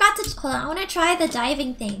 Oh, I forgot to hold on. I want to try the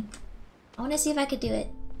diving thing. I want to see if I could do it.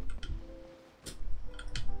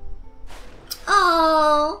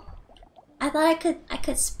 Oh, I thought I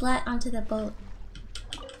could splat onto the boat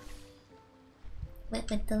with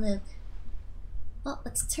the loop. Well,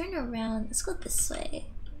 let's turn around. Let's go this way.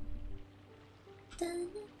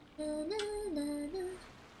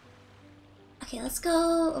 Okay, let's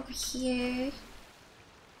go over here.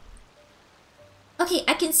 Okay,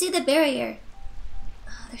 I can see the barrier.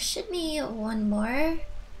 There should be one more.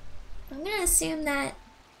 I'm gonna assume that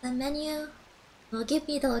the menu will give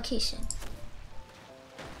me the location.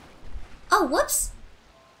 Oh, whoops!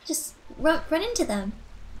 Just run into them.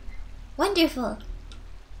 Wonderful.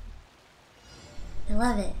 I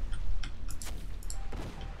love it.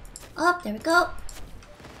 Oh, there we go.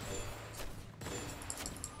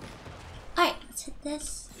 Alright, let's hit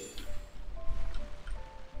this.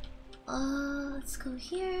 Let's go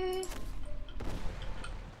here.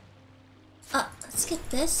 Let's get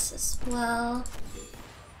this as well.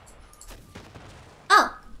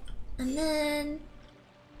 Oh! And then...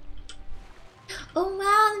 Oh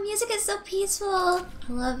wow, the music is so peaceful! I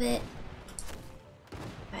love it.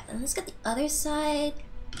 Alright, then let's get the other side.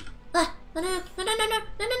 Ah! No!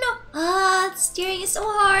 Ah, steering is so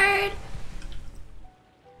hard!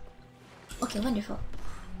 Okay, wonderful.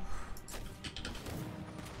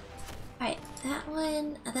 Alright, that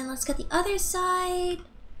one. And then let's get the other side.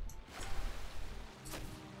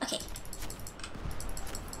 Okay.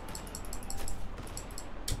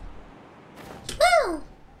 Woo!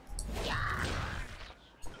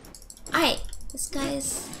 Alright, this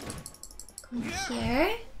guy's going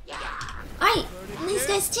here. Alright, and these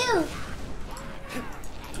guys too.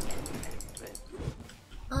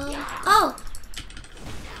 Oh!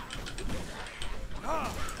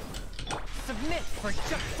 Submit for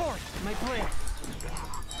just force, my blade.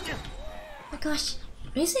 Oh my gosh,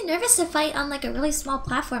 it makes me nervous to fight on like a really small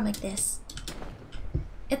platform like this.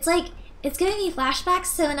 It's like, it's giving me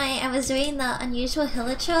flashbacks to when I was doing the unusual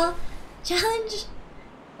hilichurl challenge.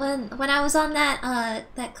 When I was on that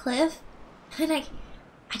that cliff, and I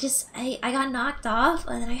got knocked off,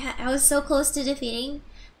 and I was so close to defeating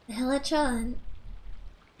the hilichurl, and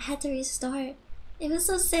I had to restart. It was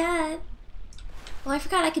so sad. Oh, I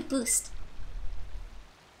forgot I could boost.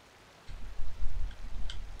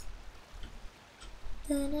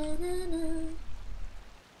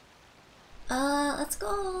 Let's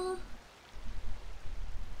go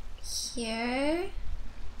here.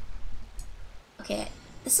 Okay,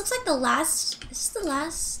 this looks like the last. This is the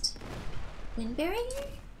last wind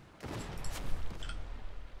barrier.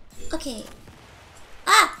 Okay.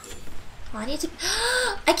 Ah! Oh, I need to.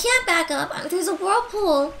 I can't back up. There's a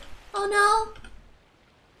whirlpool. Oh no!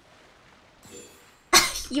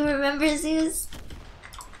 You remember Zeus?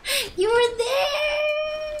 You were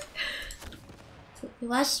there. You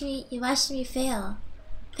watched me fail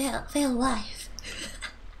life.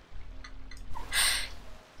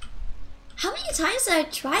 How many times did I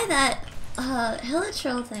try that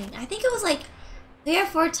hilichurl thing? I think it was like 3 or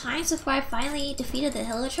 4 times before I finally defeated the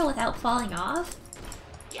hilichurl without falling off.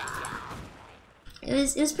 It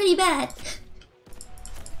was pretty bad.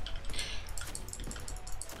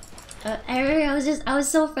 I remember I was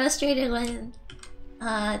so frustrated when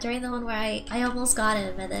during the one where I almost got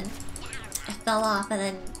him and then I fell off and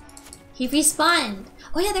then he respawned.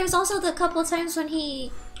 Oh yeah, there was also the couple times when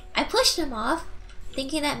I pushed him off,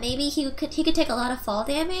 thinking that maybe he could take a lot of fall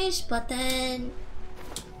damage, but then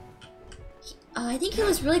I think he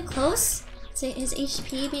was really close to his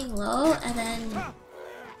HP being low, and then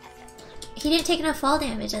he didn't take enough fall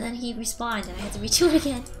damage, and then he respawned, and I had to redo it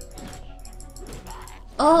again.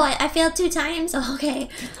 Oh, I failed 2 times. Oh, okay.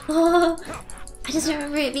 Oh, I just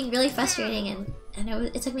remember it being really frustrating, and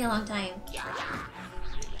it took me a long time.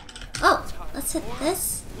 Oh, let's hit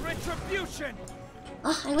this. Retribution.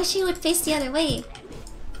 Oh, I wish he would face the other way.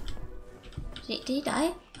 Did he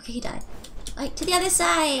die? Okay, he died. Alright, to the other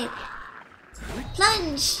side!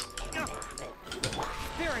 Plunge! Spirit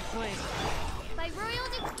blade. By royal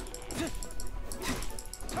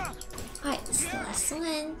Alright, this is the last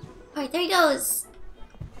one. Alright, there he goes!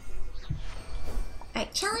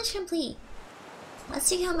 Alright, challenge complete. Let's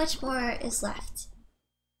see how much more is left.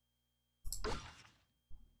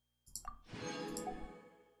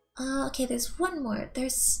 Okay, there's one more.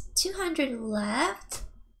 There's 200 left.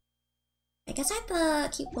 I guess I have to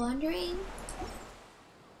keep wandering.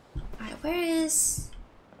 Alright, where is...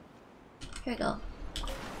 Here we go.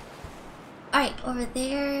 Alright, over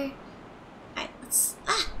there. Alright, let's...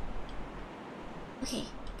 Ah! Okay,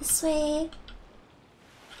 this way.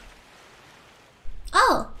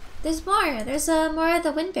 Oh! There's more! There's more of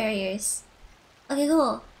the wind barriers. Okay,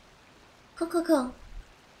 cool. Cool.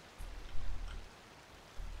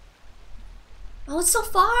 Oh, it's so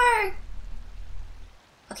far!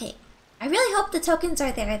 Okay, I really hope the tokens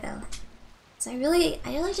are there though. So I really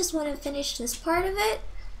just want to finish this part of it.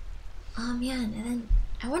 Oh man, and then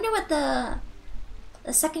I wonder what the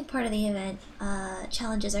second part of the event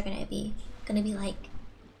challenges are gonna be like.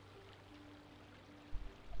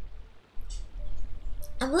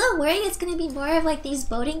 I'm a little worried it's gonna be more of like these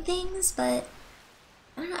boating things, but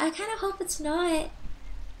I don't know, I kind of hope it's not.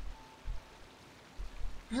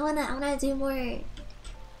 I wanna do more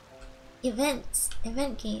event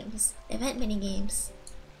mini games.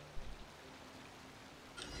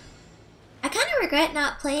 I kind of regret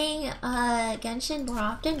not playing Genshin more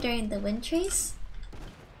often during the wind trace,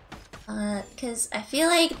 cause I feel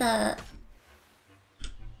like the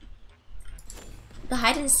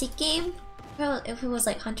hide and seek game, if it was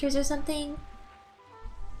like hunters or something,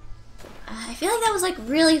 I feel like that was like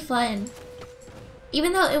really fun.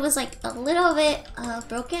 Even though it was like a little bit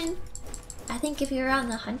broken, I think if you're on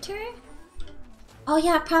the hunter... Oh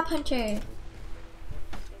yeah, prop hunter.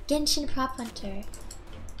 Genshin prop hunter.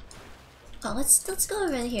 Oh, let's go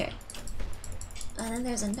over here. And then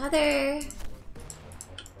there's another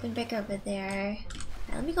windbreaker over there.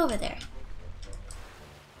 Alright, let me go over there.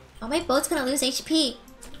 Oh, my boat's gonna lose HP.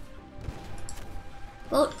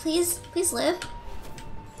 Boat, please. Please live.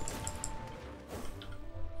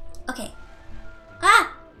 Okay.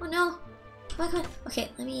 Ah! Oh no. Come on, come on.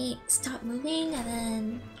 Okay, let me stop moving and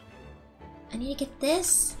then... I need to get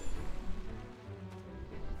this.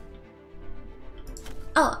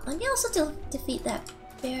 Oh, let me also defeat that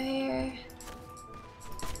barrier.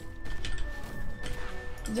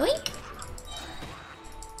 Yoink!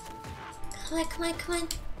 Come on, come on, come on.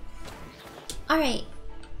 Alright.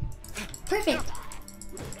 Perfect.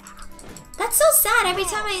 That's so sad every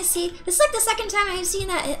time I see... This is like the second time I've seen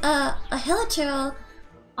that a hilichurl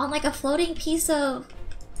on like a floating piece of...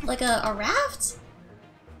 like a raft?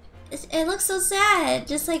 It looks so sad,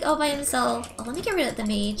 just like all by himself. Oh, let me get rid of the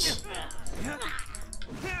mage.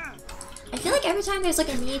 I feel like every time there's like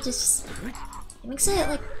a mage, it makes it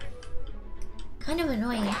like... kind of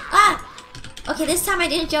annoying. Ah! Okay, this time I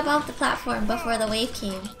didn't jump off the platform before the wave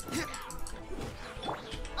came.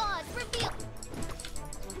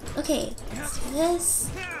 Okay, let's do this.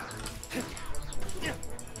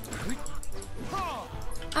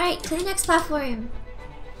 Alright, to the next platform.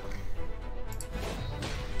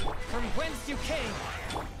 From whence you came.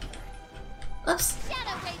 Oops.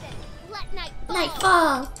 Shadow Raven, let night fall.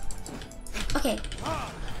 Nightfall. Okay.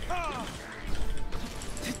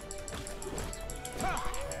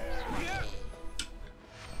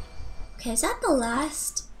 Okay, is that the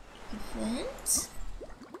last event?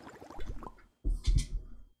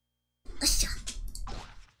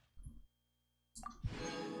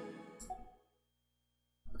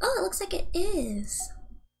 Oh, it looks like it is.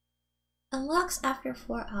 Unlocks after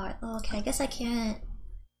 4 hours. Oh, okay, I guess I can't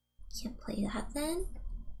play that then.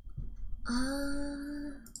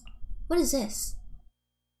 What is this?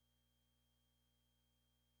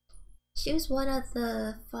 Choose one of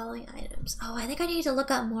the following items. Oh, I think I need to look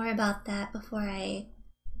up more about that before I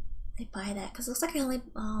buy that, because it looks like I only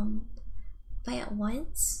buy it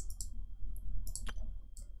once.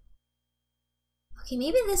 Okay,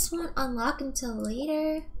 maybe this won't unlock until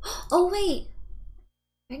later. Oh wait!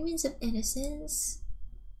 Fragments of Innocence.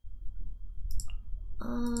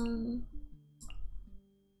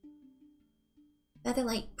 Rather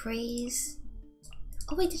like praise.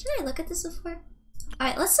 Oh wait, didn't I look at this before?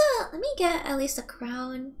 Alright, let me get at least a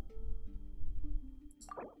crown.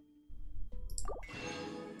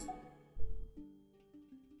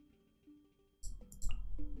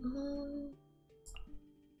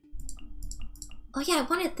 Oh yeah, I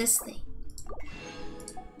wanted this thing.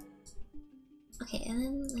 Okay, and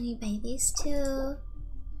then let me buy these two.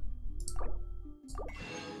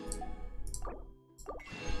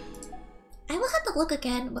 I will have to look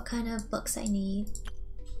again what kind of books I need.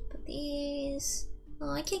 But these...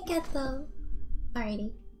 Oh, I can't get them.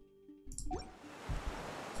 Alrighty.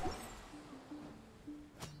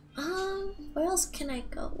 Where else can I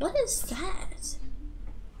go? What is that?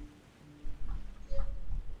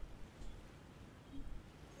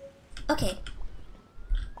 Okay.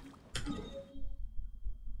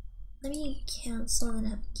 Let me cancel the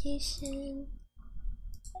navigation.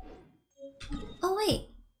 Oh wait.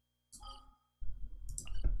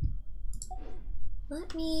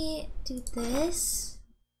 Let me do this.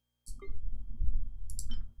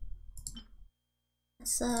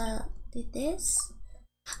 Let's do this.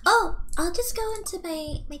 Oh, I'll just go into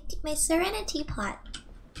my Serenitea Pot.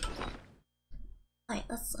 Alright,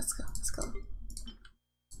 let's go.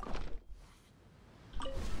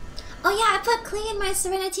 Oh yeah, I put Klee in my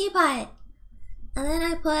Serenitea Pot. And then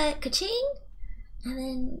I put Kaching, and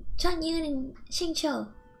then Chungyun and Xingqiu.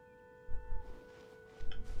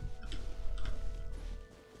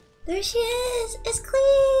 There she is! It's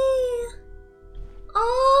Klee!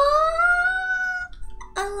 Oh,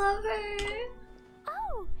 I love her.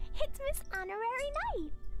 Oh, it's Miss Honorary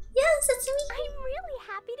Knight. Yes, it's me. I'm really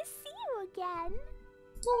happy to see you again.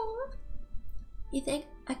 Oh. You think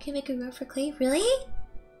I can make a room for Klee? Really?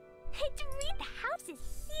 The house is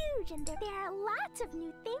huge and there are lots of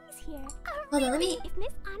new things here. Hold on, let me... If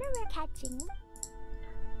Miss Honor were catching...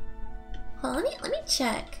 Hold on, let me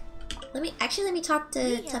check. Let me talk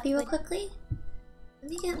to Tuppy real quickly.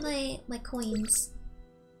 Let me get my coins.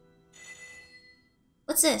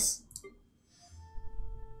 What's this?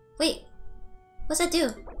 Wait, what's that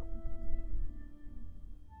do?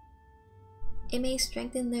 It may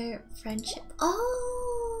strengthen their friendship. Oh,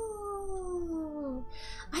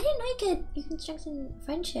 I didn't know you can strengthen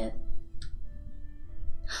friendship.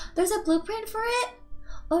 There's a blueprint for it?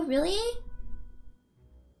 Oh really?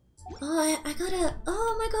 Oh, I gotta...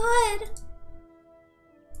 Oh my god!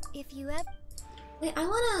 If you have... Wait, I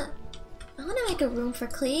wanna make a room for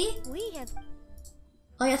Klee. We have...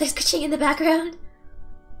 Oh yeah, there's Kaching in the background.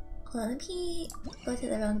 Hold on, let me go to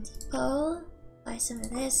the wrong depot. Buy some of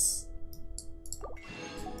this.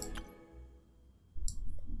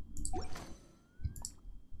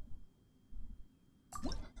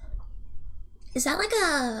 Is that like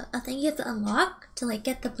a thing you have to unlock to like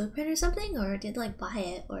get the blueprint or something? Or did like buy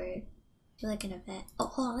it or do like an event? Oh,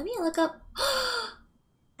 hold on, let me look up.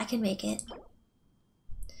 I can make it.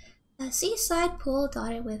 A seaside pool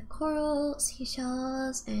dotted with coral,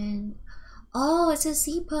 seashells, and... Oh, it's a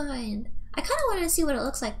sea pond. I kind of want to see what it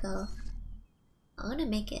looks like though. I'm gonna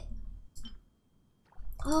make it.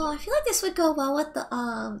 Oh, I feel like this would go well with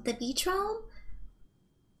the beach roam.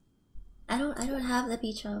 I don't have the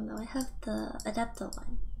beach roam though. I have the Adepto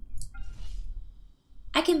one.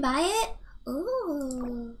 I can buy it?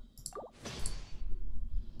 Ooh.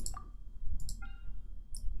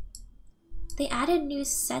 They added new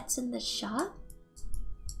sets in the shop?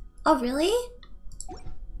 Oh, really?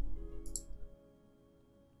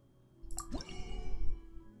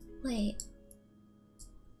 Wait.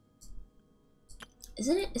 Is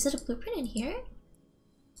it a blueprint in here?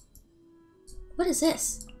 What is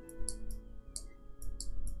this?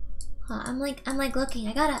 Huh, I'm like looking.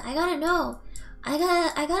 I gotta know. I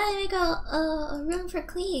gotta make a room for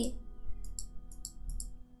Klee.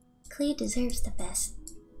 Klee deserves the best.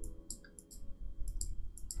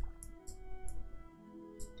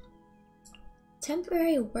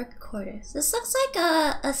 Temporary work quarters. This looks like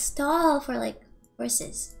a stall for like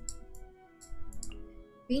horses.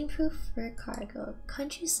 Rainproof fur cargo.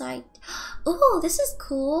 Countryside. Oh, this is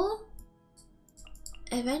cool.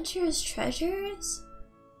 Adventurous treasures.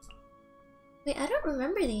 Wait, I don't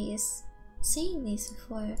remember seeing these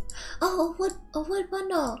before. Oh, a wood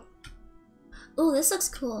bundle. Oh, this looks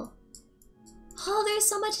cool. Oh, there's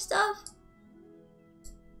so much stuff.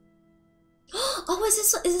 Oh, is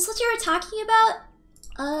this what you were talking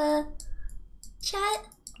about? Chat?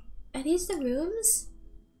 Are these the rooms?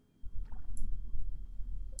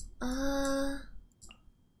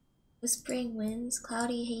 Whispering winds,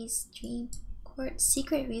 cloudy haze, dream court,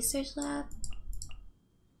 secret research lab,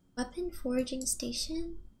 weapon foraging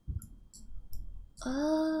station.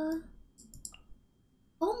 Oh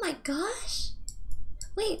my gosh!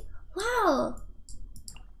 Wait, wow!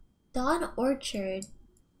 Dawn Orchard,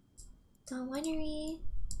 Dawn Winery.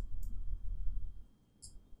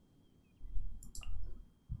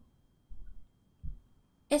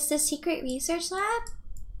 It's the secret research lab?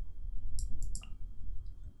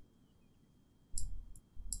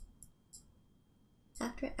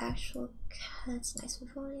 After actual that's nice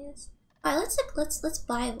performance. Alright, let's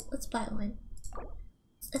buy one.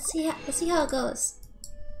 Let's see how it goes.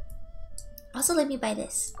 Also, let me buy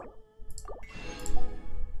this.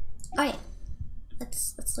 Alright.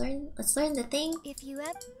 Let's learn the thing. If you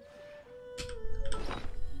have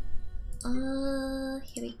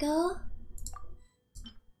here we go.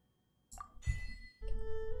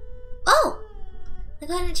 Oh! I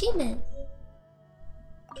got an achievement.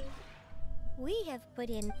 we have put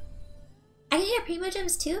in. I can get Primo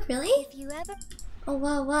Gems too? Really? If you ever Oh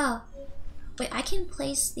wow, wow. Wait, I can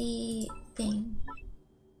place the thing.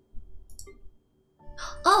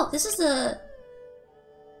 Oh, this is the...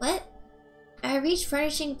 What? I reached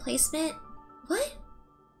furnishing placement. What?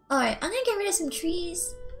 Alright, I'm gonna get rid of some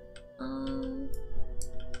trees.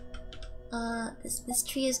 This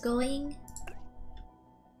tree is going.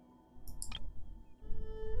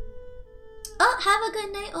 Oh, have a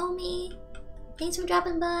good night, Omi. Thanks for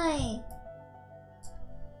dropping by.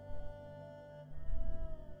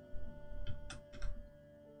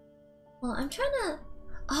 Well, I'm trying to...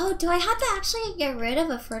 Oh, do I have to actually get rid of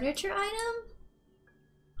a furniture item?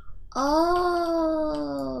 Oh.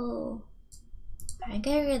 Alright,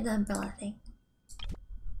 get rid of the umbrella thing.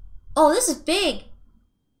 Oh, this is big!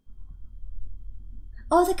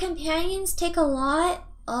 Oh, the companions take a lot?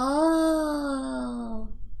 Oh.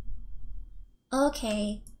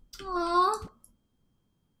 Okay. Aww.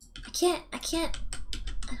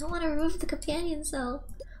 I don't want to remove the companions though.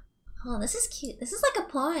 Oh, this is cute. This is like a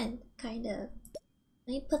pond, kind of. Let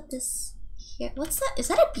me put this here. What's that? Is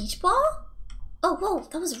that a beach ball? Oh, whoa,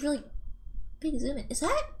 that was a really big zoom in. Is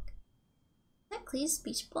that Clee's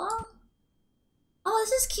beach ball? Oh,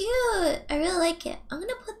 this is cute. I really like it. I'm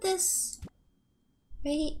gonna put this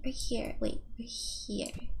right here. Wait, right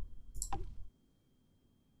here.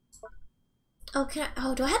 Oh,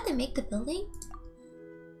 do I have to make the building?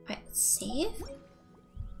 Alright, let's save.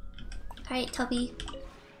 Alright, Tubby.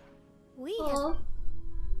 have...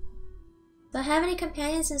 Do I have any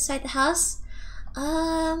companions inside the house?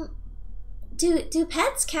 Do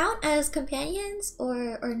pets count as companions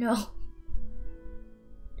or no?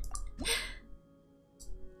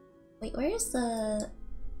 Wait, where's the...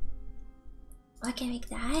 Oh, I can make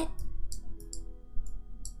that?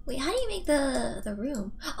 Wait, how do you make the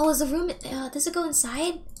room? Oh, is the room? Does it go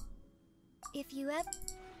inside? If you ever...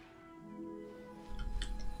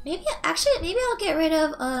 Maybe maybe I'll get rid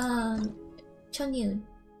of Chunhyun.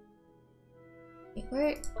 Wait,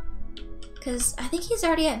 where? Because I think he's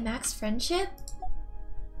already at max friendship.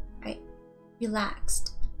 Right,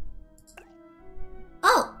 relaxed.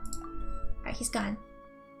 Oh, alright, he's gone.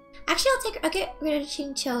 Actually, I'll get rid of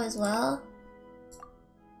Ching Cho as well.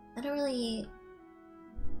 I don't really.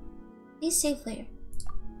 Be safe later.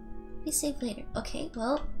 Be safe later. Okay,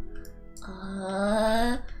 well.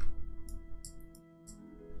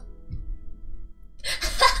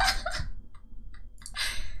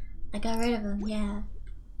 I got rid of them, yeah.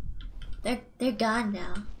 They're gone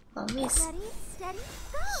now. Well, let me Steady, steady,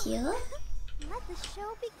 go! heal. Let the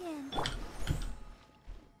show begin.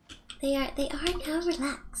 They are now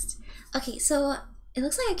relaxed. Okay, so it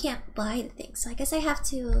looks like I can't buy the things, so I guess I have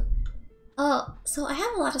to. Oh, so I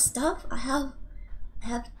have a lot of stuff. I have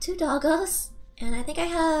 2 doggos, and I think I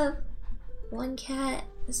have 1 cat.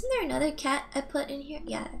 Isn't there another cat I put in here?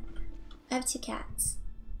 Yeah, I have 2 cats.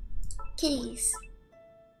 Kitties.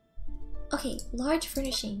 Okay, large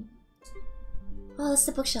furnishing. Oh, that's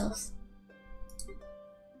the bookshelves.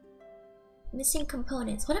 Missing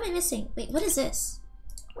components. What am I missing? Wait, what is this?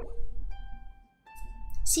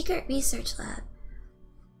 Secret research lab.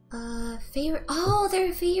 Favorite. Oh,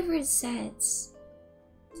 they're favorite sets.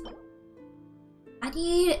 I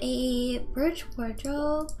need a birch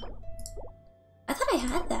wardrobe. I thought I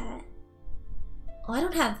had that. Oh, I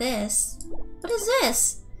don't have this. What is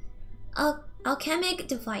this? Alchemic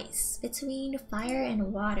device between fire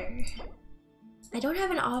and water. I don't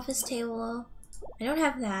have an office table. I don't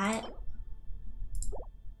have that.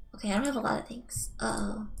 Okay, I don't have a lot of things.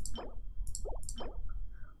 Uh-oh.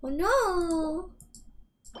 Oh no!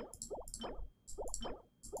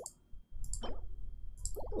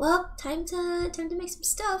 Well, time to make some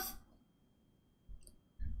stuff.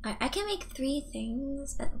 I can make 3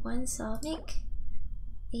 things at once, so I'll make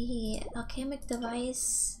the alchemic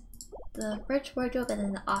device, the birch wardrobe, and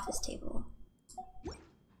then the office table.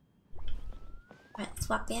 Alright, let's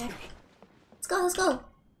walk back. Let's go, let's go!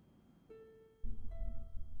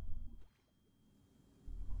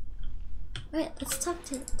 Alright, let's talk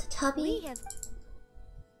to Tubby.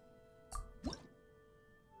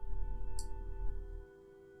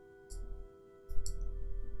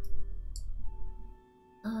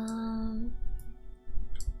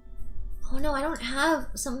 Oh no, I don't have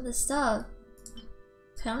some of the stuff.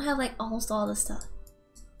 I don't have like almost all the stuff.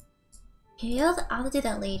 Okay, I'll do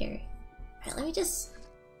that later. Alright, let me just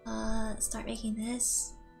start making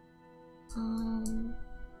this.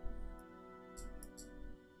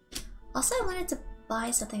 Also, I wanted to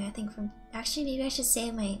buy something, I think, from... Actually, maybe I should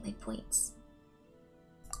save my points.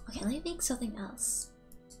 Okay, let me make something else.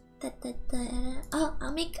 Oh,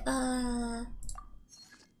 I'll make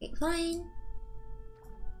grapevine.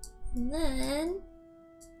 And then...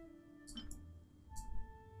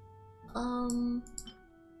 Oh,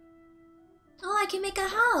 I can make a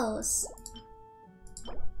house!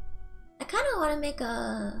 I kind of want to make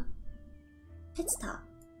a pit stop.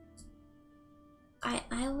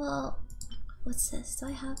 I will... What's this? Do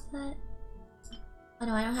I have that? Oh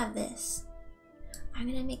no, I don't have this. I'm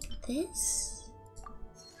gonna make this.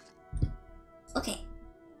 Okay.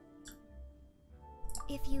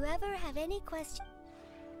 If you ever have any questions...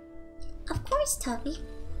 Of course, Tubby.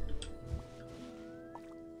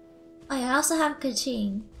 Oh yeah, I also have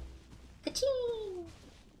Kaching. Kaching!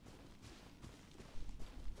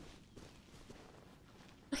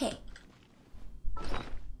 Okay.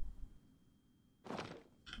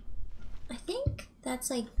 I think that's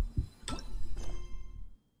like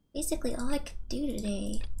basically all I could do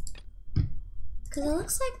today. Because it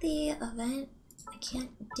looks like the event I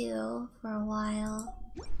can't do for a while.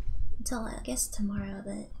 Until I guess tomorrow,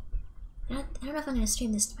 but I don't know if I'm gonna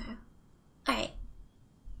stream this tomorrow. Alright.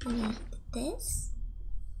 We need this.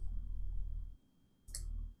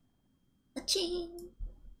 Ka-ching!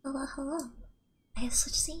 Hello, hello. I have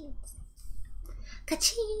such scenes.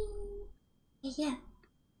 Ka-ching! Yeah.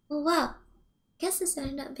 Oh wow. Guess this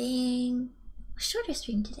ended up being a shorter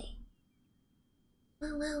stream today.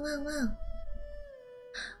 Wow, wow, wow, wow.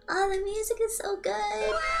 Oh, the music is so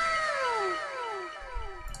good!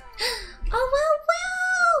 Oh wow,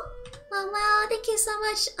 wow! Wow, wow, thank you so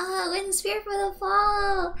much, Wind Spirit, for the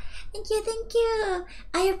follow! Thank you, thank you!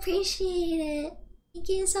 I appreciate it! Thank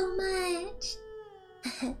you so much!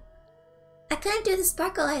 I couldn't do the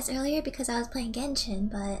Sparkle Eyes earlier because I was playing Genshin,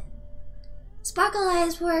 but... Sparkle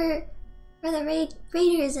Eyes were the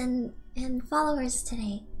raiders and followers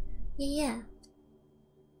today. Yeah, yeah.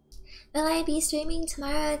 Will I be streaming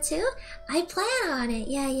tomorrow too? I plan on it.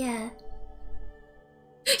 Yeah, yeah.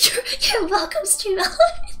 You're welcome, stream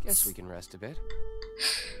elements. Guess we can rest a bit.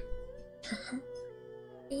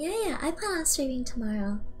 Yeah, I plan on streaming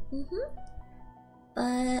tomorrow.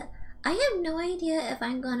 But I have no idea if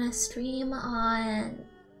I'm gonna stream on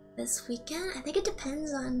this weekend. I think it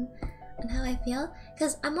depends on how I feel.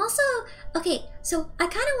 Cause I'm also okay. So I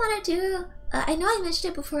kind of want to do. I know I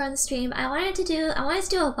mentioned it before on the stream. I wanted to do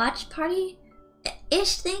a watch party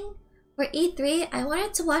ish thing for E3. I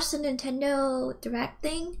wanted to watch the Nintendo Direct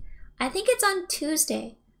thing. I think it's on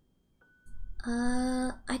Tuesday.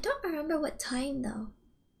 I don't remember what time though.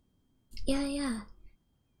 Yeah.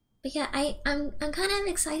 But yeah, I'm kind of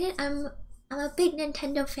excited. I'm a big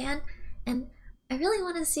Nintendo fan, and I really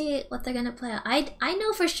want to see what they're gonna play. I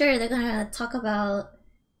know for sure they're gonna talk about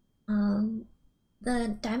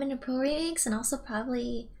the Diamond and Pearl remakes, and also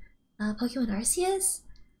probably Pokemon Arceus.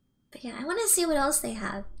 But yeah, I want to see what else they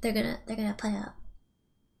have. They're gonna play out.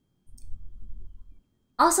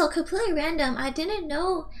 Also, completely random. I didn't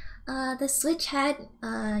know the Switch had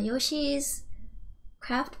Yoshi's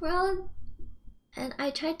Craft World, and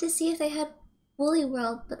I tried to see if they had Woolly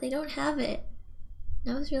World, but they don't have it.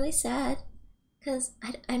 That was really sad, because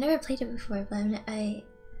I never played it before, but I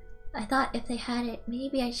thought if they had it,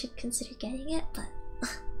 maybe I should consider getting it, but I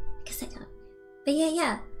guess I don't. But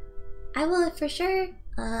yeah, I will for sure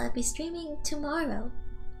be streaming tomorrow.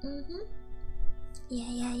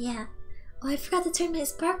 Yeah. Oh, I forgot to turn my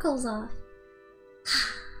sparkles off.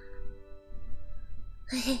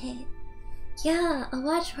 Yeah, a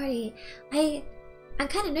watch party. I'm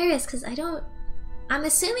kind of nervous because I'm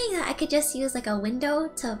assuming that I could just use like a window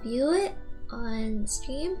to view it on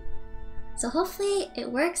stream. So hopefully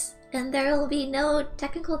it works and there will be no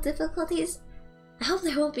technical difficulties. I hope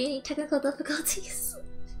there won't be any technical difficulties.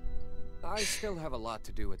 I still have a lot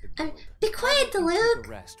to do with the build. Be quiet, Deluge.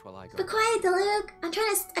 Be quiet, Deluge. I'm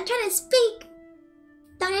trying to speak.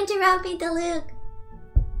 Don't interrupt me, Deluge.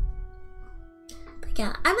 But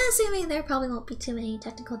yeah, I'm assuming there probably won't be too many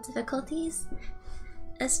technical difficulties.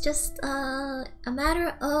 It's just a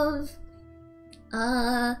matter of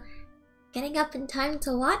getting up in time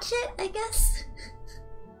to watch it, I guess.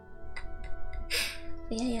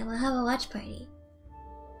 But yeah, we'll have a watch party.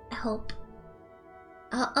 I hope.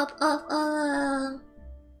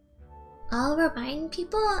 I'll remind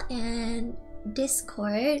people in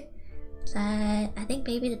Discord that I think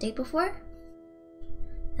maybe the day before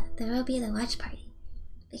that there will be the watch party.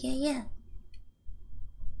 But yeah.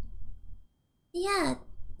 Yeah,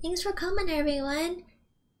 thanks for coming, everyone.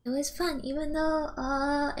 It was fun, even though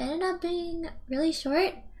it ended up being really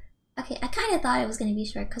short. Okay, I kind of thought it was gonna be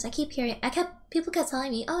short because people kept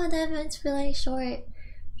telling me, "Oh, the event's really short."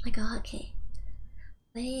 I'm like, oh, okay.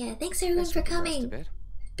 But yeah, thanks everyone for coming.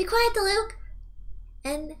 Be quiet, Luke.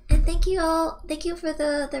 And thank you all. Thank you for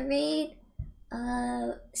the raid,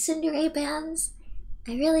 Cinderay bands.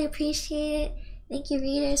 I really appreciate it. Thank you,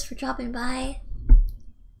 readers, for dropping by.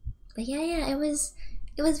 But yeah, it was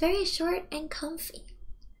very short and comfy.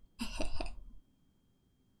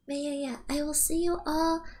 But yeah, I will see you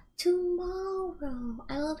all tomorrow.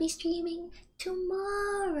 I will be streaming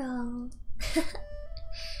tomorrow.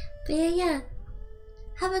 But yeah.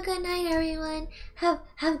 Have a good night, everyone. Have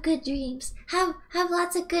good dreams. Have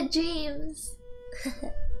lots of good dreams.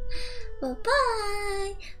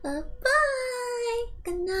 Bye-bye. Bye-bye.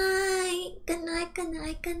 Good night. Good night. Good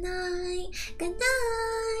night. Good night. Good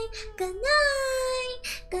night. Good night.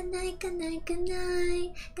 Good night. Good night. Good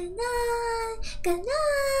night. Good night. Good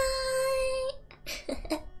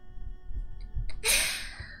night.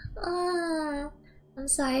 Oh, I'm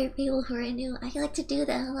sorry, people who are new. I like to do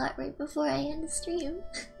that a lot right before I end the stream.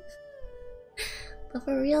 But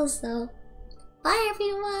for reals though, bye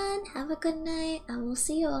everyone. Have a good night. I will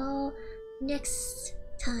see you all next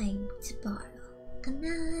time tomorrow. Good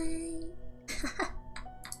night.